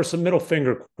is. There were some middle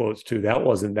finger quotes too. That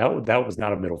was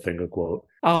not a middle finger quote.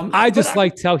 I just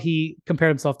liked how he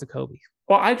compared himself to Kobe.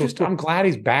 Well, I'm glad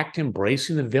he's back to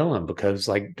embracing the villain, because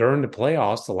like during the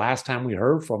playoffs, the last time we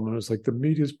heard from him, it was like the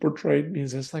media's portrayed me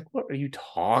as this. Like, what are you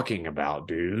talking about,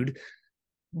 dude?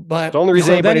 But the only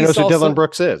reason anybody knows who Dillon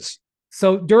Brooks is.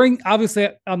 So obviously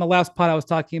on the last pod, I was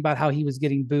talking about how he was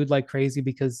getting booed like crazy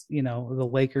because, the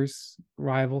Lakers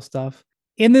rival stuff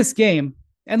in this game.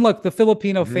 And look, the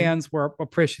Filipino fans were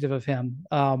appreciative of him.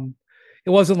 It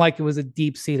wasn't like it was a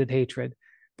deep seated hatred,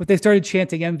 but they started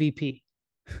chanting MVP.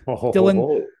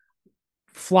 Dylan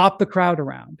flopped the crowd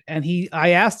around, and I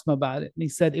asked him about it, and he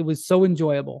said it was so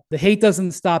enjoyable. The hate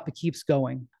doesn't stop; it keeps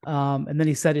going. And then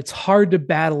he said it's hard to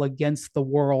battle against the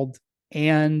world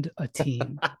and a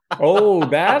team. Oh,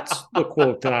 that's the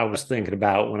quote that I was thinking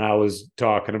about when I was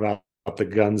talking about the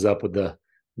guns up with the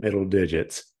middle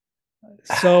digits.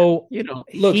 So,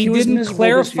 look, he didn't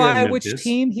clarify which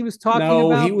team he was talking about.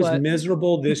 No, he was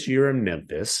miserable this year in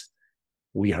Memphis.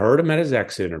 We heard him at his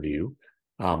exit interview.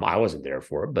 I wasn't there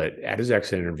for it, but at his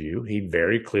exit interview, he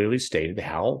very clearly stated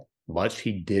how much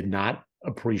he did not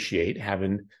appreciate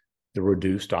having the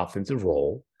reduced offensive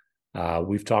role.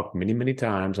 We've talked many, many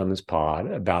times on this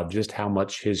pod about just how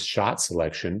much his shot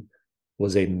selection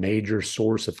was a major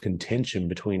source of contention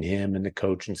between him and the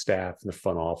coaching staff and the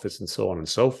front office and so on and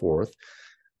so forth.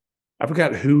 I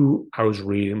forgot who I was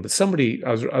reading, but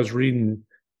I was reading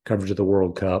coverage of the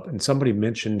World Cup, and somebody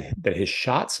mentioned that his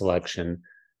shot selection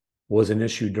was an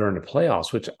issue during the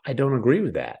playoffs, which I don't agree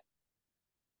with that.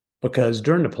 Because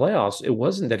during the playoffs, it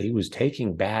wasn't that he was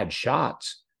taking bad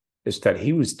shots. It's that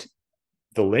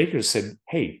the Lakers said,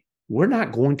 hey, we're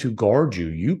not going to guard you.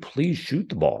 You please shoot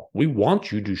the ball. We want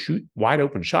you to shoot wide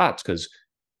open shots because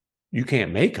you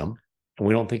can't make them, and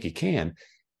we don't think you can.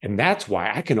 And that's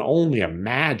why I can only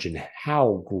imagine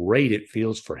how great it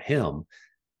feels for him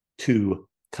to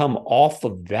come off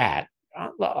of that.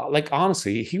 Like,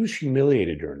 honestly, he was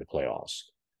humiliated during the playoffs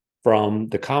from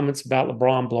the comments about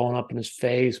LeBron blowing up in his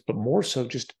face, but more so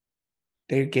just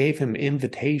they gave him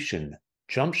invitation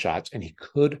jump shots, and he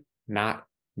could not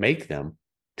make them.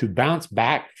 To bounce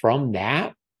back from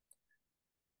that,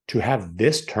 to have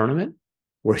this tournament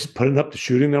where he's putting up the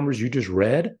shooting numbers you just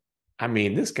read, I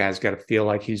mean, this guy's got to feel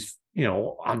like he's,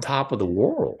 on top of the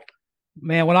world.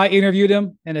 Man, when I interviewed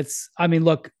him, and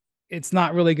look, it's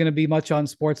not really going to be much on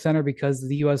SportsCenter because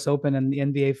the U.S. Open and the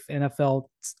NBA, NFL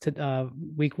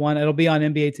week 1, it'll be on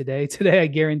NBA Today, I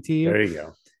guarantee you. There you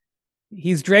go.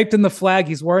 He's draped in the flag.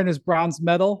 He's wearing his bronze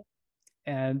medal,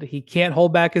 and he can't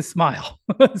hold back his smile.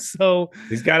 So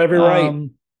he's got every right.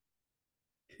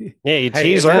 Yeah,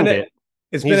 he's earned it.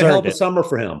 It's been a hell of a summer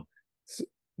for him.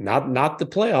 Not the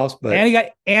playoffs, but and he got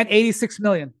 $86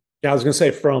 million. Yeah, I was going to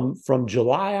say from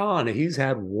July on, he's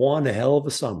had one hell of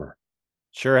a summer.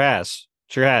 Sure has.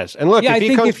 And look, if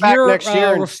he comes back next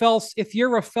year, if you're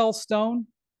Rafael Stone,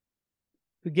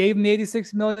 who gave him the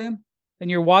 $86 million,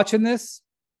 and you're watching this,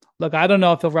 look, I don't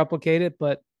know if he'll replicate it,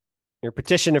 but you're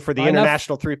petitioning for the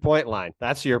international 3-point line.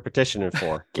 That's what you're petitioning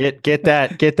for. Get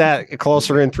that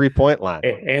closer in 3-point line.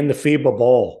 And the FIBA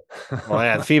ball. Well,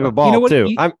 yeah, the FIBA ball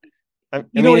too.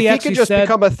 If he could just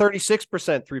become a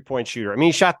 36% 3-point shooter. I mean,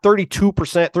 he shot 32%,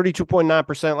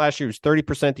 32.9% last year. He was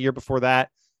 30% the year before that.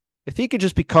 If he could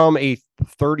just become a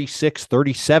 36,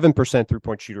 37%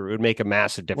 3-point shooter, it would make a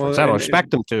massive difference. I don't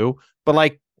expect him to, but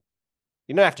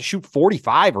you don't have to shoot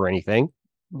 45 or anything.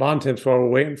 Bontemps, while we're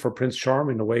waiting for Prince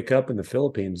Charming to wake up in the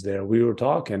Philippines there, we were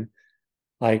talking,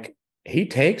 he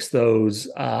takes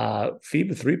those FIBA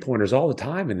 3-pointers all the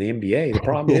time in the NBA. The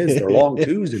problem is they're long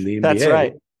twos in the NBA. That's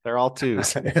right. They're all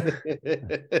twos.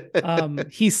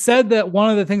 He said that one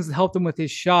of the things that helped him with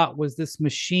his shot was this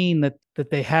machine that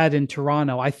they had in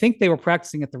Toronto. I think they were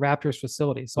practicing at the Raptors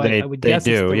facility. So I would guess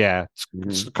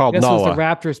it's called Noah. The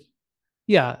Raptors.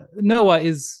 Yeah, Noah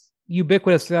is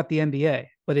ubiquitous throughout the NBA,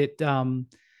 but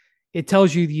it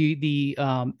tells you the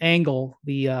angle,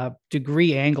 the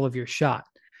degree angle of your shot.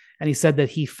 And he said that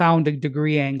he found a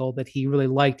degree angle that he really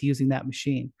liked using that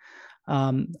machine.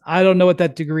 I don't know what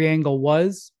that degree angle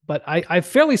was, but I'm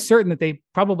fairly certain that they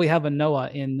probably have a Noah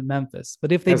in Memphis.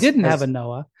 But if they didn't have a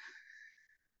Noah,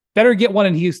 better get one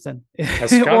in Houston.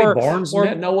 Has Scotty Barnes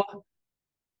met Noah?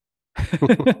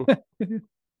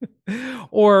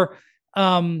 Or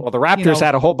the Raptors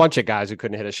had a whole bunch of guys who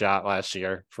couldn't hit a shot last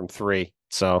year from 3,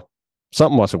 so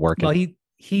something wasn't working. Well,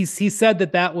 he said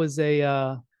that was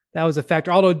a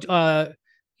factor. Although,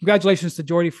 congratulations to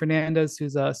Jordi Fernandez,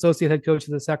 who's associate head coach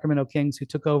of the Sacramento Kings, who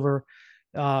took over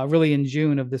really in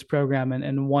June of this program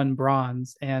and won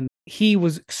bronze. And he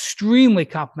was extremely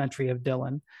complimentary of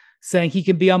Dylan, saying he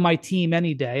can be on my team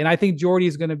any day. And I think Jordi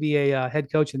is going to be a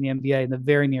head coach in the NBA in the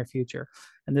very near future.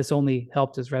 And this only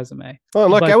helped his resume. Oh,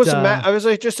 look, that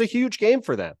was just a huge game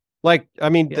for them.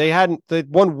 They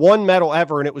won one medal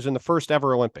ever, and it was in the first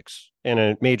ever Olympics in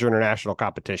a major international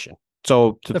competition.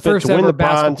 So to the first win ever the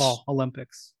basketball bronze,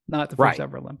 Olympics. not the first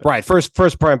ever Olympics. Right. First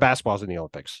pro basketball's in the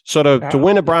Olympics. So to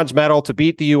win a bronze medal, to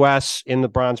beat the U.S. in the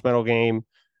bronze medal game,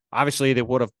 obviously they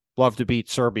would have loved to beat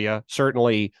Serbia.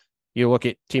 Certainly, you look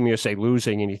at Team USA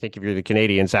losing and you think if you're the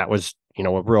Canadians, that was,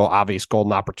 a real obvious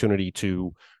golden opportunity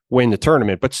to win the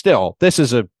tournament. But still, this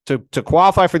is to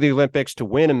qualify for the Olympics, to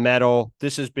win a medal.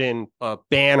 This has been a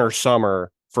banner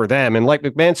summer for them. And like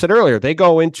McMahon said earlier, they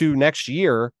go into next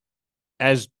year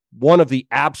as one of the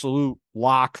absolute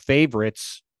lock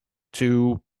favorites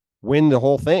to win the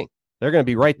whole thing. They're going to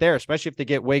be right there, especially if they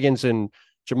get Wiggins and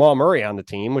Jamal Murray on the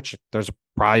team, which there's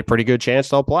probably a pretty good chance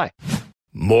they'll play.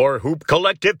 More Hoop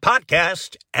Collective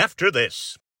podcast after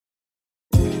this.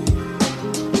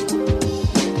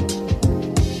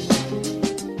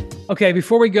 Okay,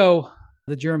 before we go,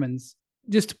 the Germans,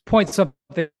 just to point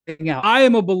something out. I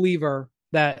am a believer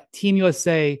that Team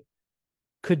USA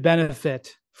could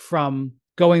benefit from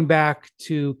going back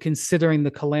to considering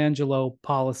the Colangelo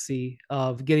policy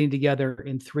of getting together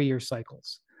in 3-year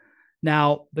cycles.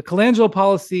 Now, the Colangelo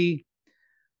policy,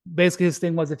 basically his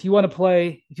thing was, if you want to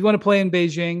play in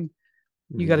Beijing,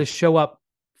 you got to show up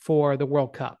for the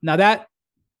World Cup. Now that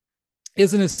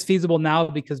isn't as feasible now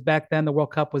because back then the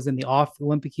World Cup was in the off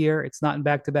Olympic year. It's not in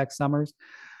back-to-back summers.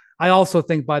 I also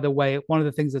think, by the way, one of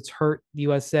the things that's hurt the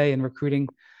USA in recruiting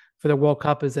for the World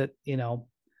Cup is that,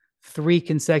 3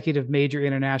 consecutive major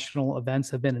international events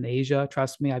have been in Asia.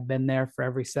 Trust me, I've been there for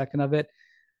every second of it.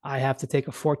 I have to take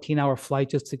a 14-hour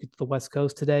flight just to get to the West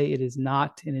Coast today. It is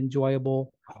not an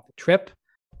enjoyable trip.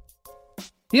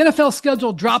 The NFL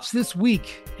schedule drops this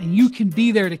week, and you can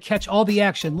be there to catch all the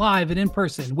action live and in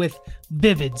person with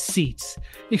Vivid Seats.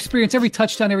 Experience every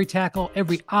touchdown, every tackle,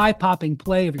 every eye-popping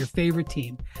play of your favorite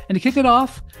team. And to kick it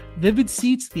off, Vivid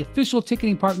Seats, the official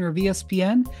ticketing partner of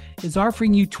ESPN, is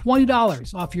offering you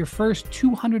 $20 off your first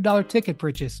 $200 ticket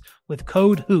purchase with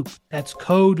code HOOP. That's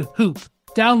code HOOP.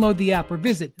 Download the app or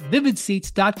visit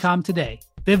vividseats.com today.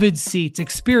 Vivid Seats,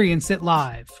 experience it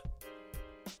live.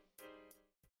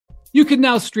 You can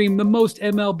now stream the most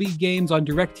MLB games on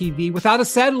DirecTV without a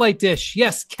satellite dish.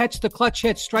 Yes, catch the clutch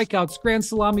hits, strikeouts, grand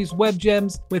salamis, web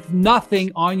gems with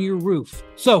nothing on your roof.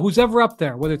 So who's ever up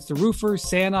there, whether it's the roofers,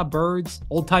 Santa, birds,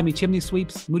 old-timey chimney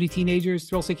sweeps, moody teenagers,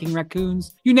 thrill-seeking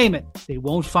raccoons, you name it, they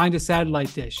won't find a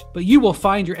satellite dish. But you will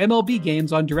find your MLB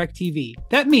games on DirecTV.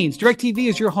 That means DirecTV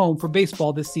is your home for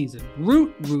baseball this season.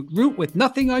 Root with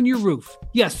nothing on your roof.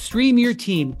 Yes, stream your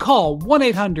team. Call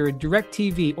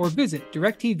 1-800-DirecTV or visit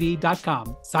DirecTV.com.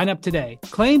 Sign up today.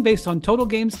 Claim based on total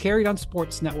games carried on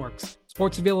sports networks.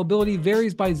 Sports availability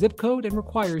varies by zip code and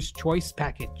requires choice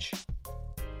package.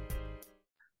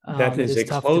 That is a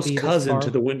close cousin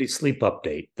to the Windy Sleep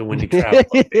Update, the Windy Travel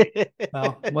Update.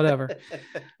 Well, whatever.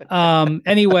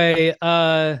 Anyway,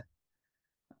 that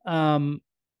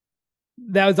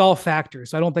was all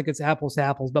factors. So I don't think it's apples to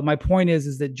apples. But my point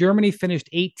is that Germany finished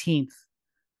 18th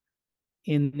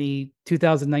in the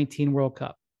 2019 World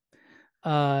Cup.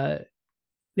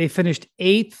 They finished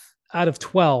 8th out of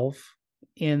 12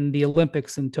 in the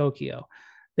Olympics in Tokyo.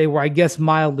 They were, I guess,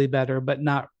 mildly better, but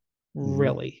not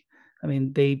really. I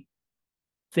mean, they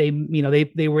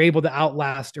were able to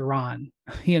outlast Iran,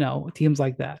 teams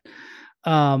like that.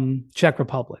 Czech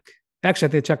Republic. Actually,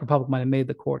 I think the Czech Republic might have made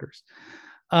the quarters.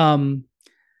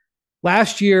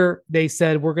 Last year, they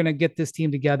said, we're going to get this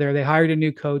team together. They hired a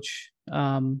new coach,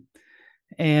 and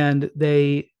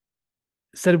they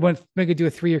said we're going to do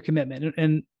a 3-year commitment,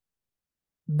 and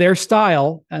their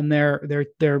style and their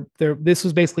this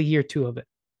was basically year 2 of it.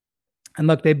 And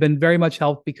look, they've been very much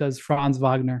helped because Franz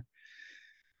Wagner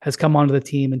has come onto the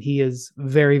team, and he is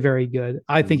very, very good.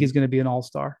 I think he's going to be an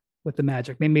all-star with the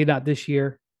Magic. Maybe not this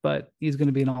year, but he's going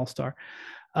to be an all-star.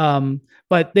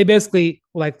 But they basically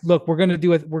look, we're going to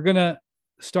do it. We're going to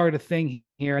start a thing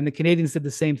here. And the Canadians did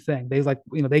the same thing. They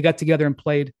they got together and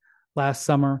played last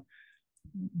summer.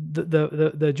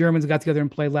 The Germans got together and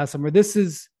played last summer.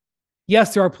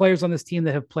 Yes, there are players on this team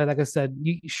that have played. Like I said,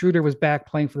 Schroeder was back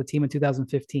playing for the team in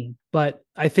 2015. But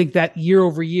I think that year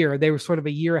over year, they were sort of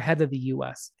a year ahead of the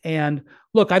U.S. And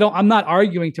look, I'm not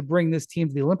arguing to bring this team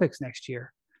to the Olympics next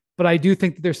year, but I do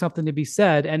think that there's something to be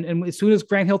said. And as soon as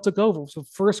Grant Hill took over, so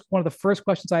one of the first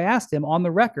questions I asked him on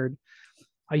the record,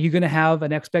 are you going to have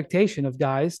an expectation of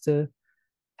guys to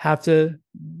have to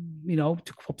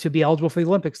be eligible for the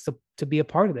Olympics to be a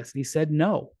part of this? And he said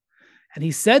no. And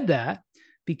he said that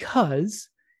because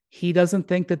he doesn't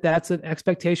think that that's an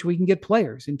expectation we can get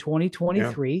players in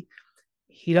 2023. Yeah.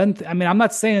 He doesn't. I'm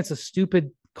not saying it's a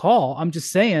stupid call. I'm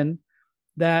just saying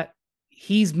that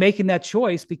he's making that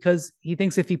choice because he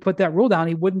thinks if he put that rule down,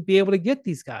 he wouldn't be able to get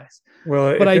these guys.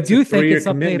 Well, but I do think it's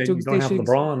something they have to. you don't have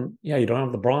LeBron. Yeah, you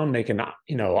don't have LeBron making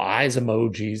eyes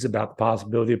emojis about the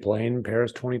possibility of playing in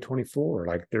Paris 2024.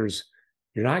 Like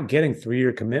you're not getting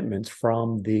 3-year commitments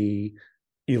from the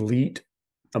elite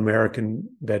American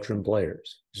veteran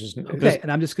players. Okay,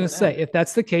 and I'm just going to say, if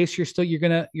that's the case, you're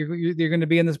going to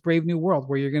be in this brave new world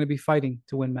where you're going to be fighting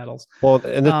to win medals. Well,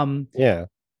 yeah.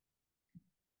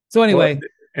 So anyway,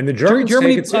 and the Germans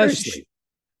take it seriously.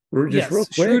 Real quick.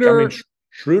 Schroeder,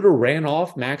 Schroeder ran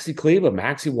off Maxi Kleber.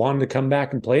 Maxi wanted to come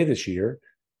back and play this year.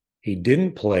 He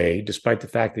didn't play, despite the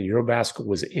fact that Eurobasket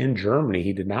was in Germany.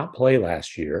 He did not play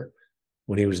last year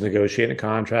when he was negotiating a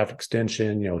contract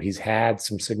extension. He's had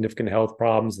some significant health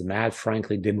problems. The Mavs,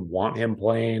 frankly, didn't want him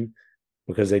playing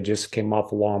because they just came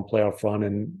off a long playoff run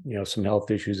and, some health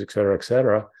issues, et cetera, et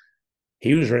cetera.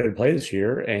 He was ready to play this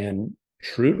year, and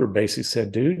Schroeder basically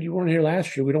said, dude, you weren't here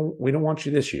last year. We don't want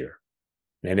you this year.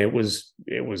 And it was,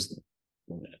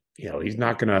 he's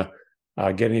not going to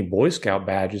get any Boy Scout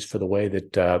badges for the way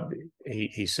that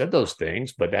he said those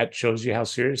things, but that shows you how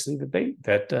seriously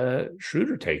that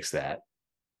Schroeder takes that.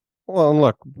 Well,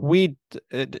 look,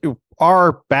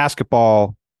 our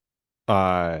basketball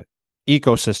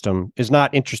ecosystem is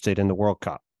not interested in the World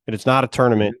Cup. It is not a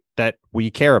tournament that we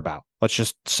care about. Let's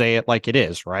just say it like it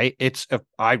is, right?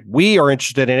 We are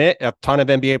interested in it. A ton of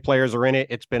NBA players are in it.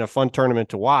 It's been a fun tournament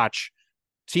to watch.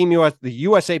 Team US, the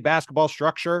USA basketball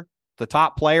structure, the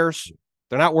top players,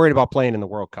 they're not worried about playing in the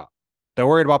World Cup. They're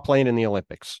worried about playing in the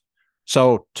Olympics.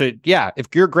 So if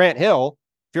you're Grant Hill,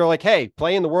 if you're like, hey,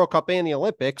 play in the World Cup and the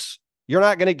Olympics, you're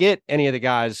not going to get any of the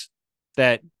guys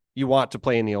that you want to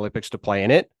play in the Olympics to play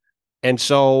in it. And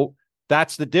so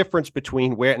that's the difference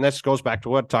between and this goes back to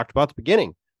what I talked about at the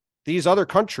beginning. These other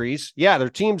countries, their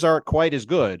teams aren't quite as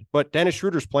good, but Dennis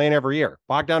Schroeder's playing every year.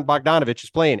 Bogdan Bogdanovic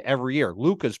is playing every year.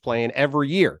 Luka's playing every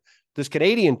year. This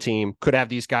Canadian team could have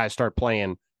these guys start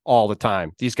playing all the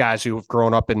time. These guys who have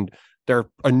grown up and they're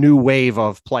a new wave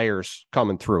of players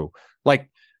coming through. Like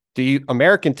the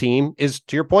American team is,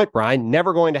 to your point, Brian,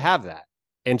 never going to have that.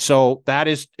 And so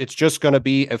it's just going to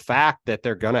be a fact that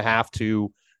they're going to have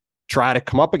to try to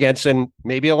come up against, and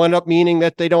maybe it'll end up meaning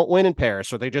that they don't win in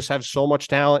Paris, or they just have so much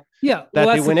talent that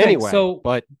they win anyway. So,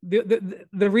 but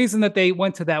the reason that they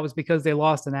went to that was because they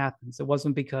lost in Athens. It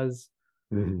wasn't because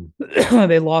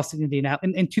they lost in Indiana.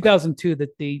 In 2002,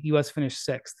 that the U.S. finished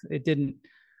 6th.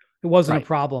 It wasn't a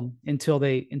problem until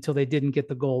they didn't get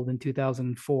the gold in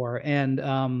 2004,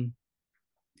 and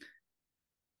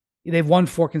they've won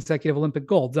 4 consecutive Olympic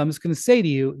golds. I'm just going to say to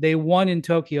you, they won in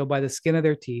Tokyo by the skin of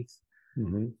their teeth.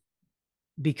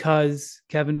 Because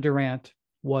Kevin Durant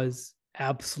was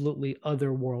absolutely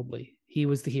otherworldly. He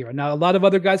was the hero. Now, a lot of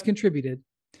other guys contributed,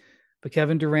 but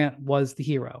Kevin Durant was the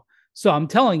hero. So I'm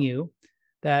telling you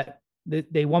that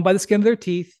they won by the skin of their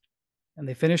teeth, and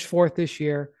they finished 4th this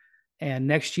year. And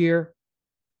next year,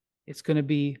 it's going to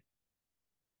be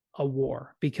a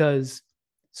war because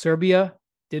Serbia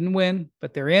didn't win,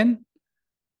 but they're in.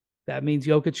 That means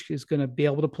Jokic is going to be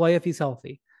able to play if he's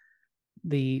healthy.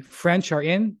 The French are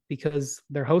in because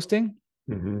they're hosting.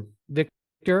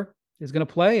 Victor is going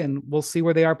to play, and we'll see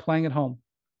where they are playing at home.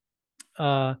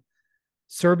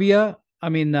 Serbia,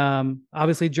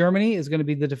 obviously Germany is going to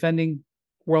be the defending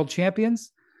world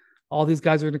champions. All these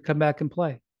guys are going to come back and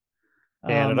play.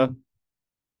 Canada,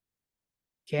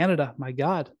 my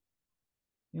God.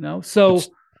 So...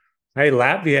 Hey,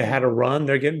 Latvia had a run.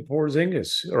 They're getting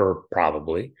Porzingis, or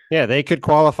probably. Yeah, they could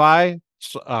qualify.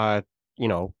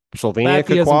 Slovenia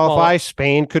could qualify.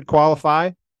 Spain could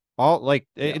qualify.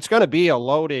 It's going to be a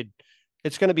loaded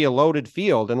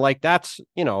field. And that's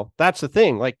the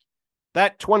thing. Like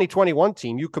that 2021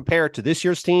 team, you compare it to this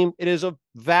year's team, it is a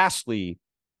vastly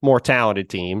more talented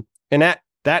team. And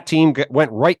that team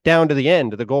went right down to the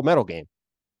end of the gold medal game.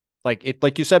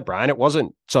 Like you said, Brian, it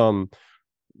wasn't some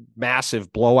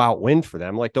massive blowout win for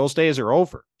them. Like those days are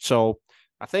over. So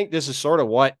I think this is sort of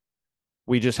what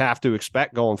we just have to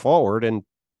expect going forward. And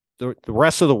the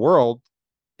rest of the world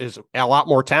is a lot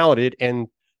more talented, and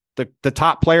the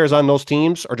top players on those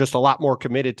teams are just a lot more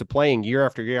committed to playing year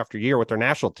after year after year with their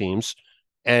national teams.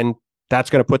 And that's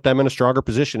going to put them in a stronger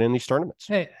position in these tournaments.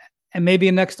 Hey, and maybe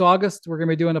in next August, we're going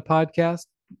to be doing a podcast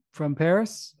from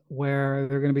Paris where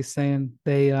they're going to be saying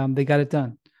they got it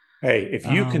done. Hey, if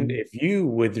you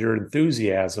with your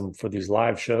enthusiasm for these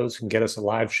live shows can get us a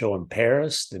live show in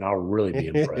Paris, then I'll really be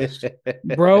impressed.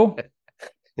 Bro,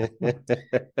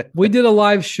 we did a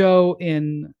live show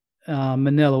in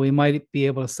Manila. We might be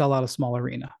able to sell out a small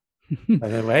arena.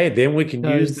 Then we can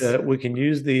use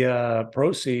the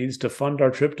proceeds to fund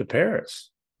our trip to Paris.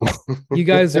 You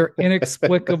guys are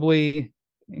inexplicably,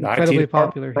 incredibly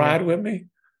popular. Ride with me.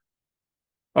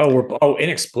 Oh,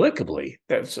 inexplicably.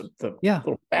 That's the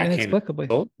little inexplicably.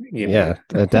 Yeah,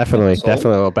 definitely a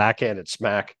little backhanded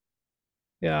smack.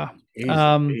 Yeah.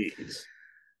 Jeez.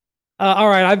 All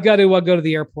right, I've got to go to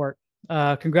the airport.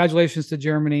 Congratulations to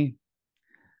Germany.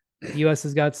 The U.S.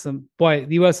 has got some. Boy,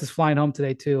 the U.S. is flying home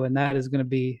today too, and that is going to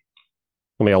be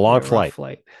a long flight.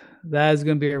 That is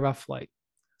going to be a rough flight.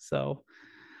 So,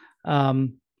 all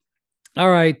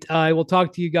right, I will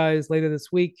talk to you guys later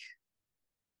this week.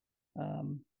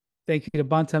 Thank you to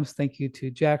Bontemps. Thank you to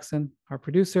Jackson, our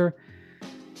producer.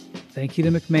 Thank you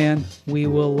to McMahon. We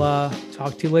will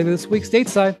talk to you later this week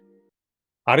stateside.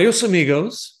 Adios,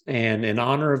 amigos. And in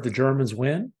honor of the Germans'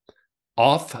 win,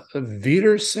 auf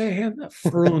Wiedersehen,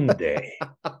 Freunde.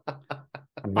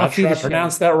 I'm not sure I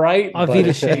pronounced that right. Auf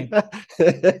Wiedersehen.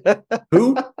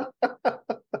 Who?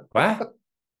 What?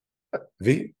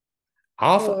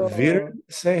 Auf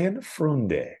Wiedersehen,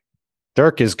 Freunde.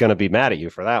 Dirk is going to be mad at you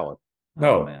for that one.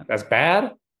 No, that's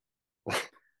bad.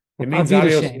 It means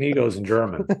adios amigos in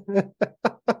German.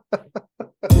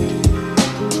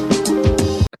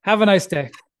 Have a nice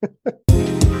day.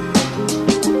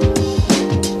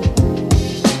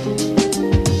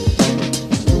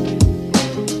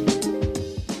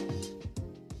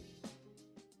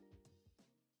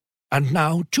 And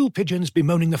now, two pigeons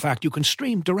bemoaning the fact you can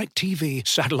stream DirecTV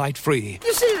satellite-free.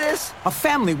 You see this? A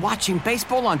family watching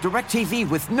baseball on DirecTV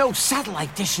with no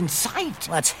satellite dish in sight.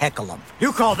 Let's heckle them.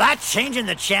 You call that changing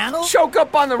the channel? Choke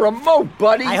up on the remote,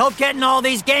 buddy. I hope getting all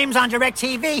these games on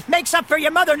DirecTV makes up for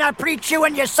your mother not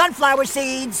pre-chewing your sunflower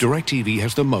seeds. DirecTV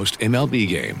has the most MLB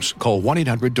games. Call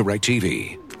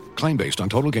 1-800-DirecTV. Claim based on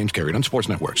total games carried on sports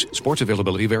networks. Sports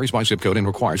availability varies by zip code and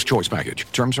requires choice package.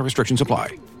 Terms and restrictions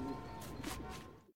apply.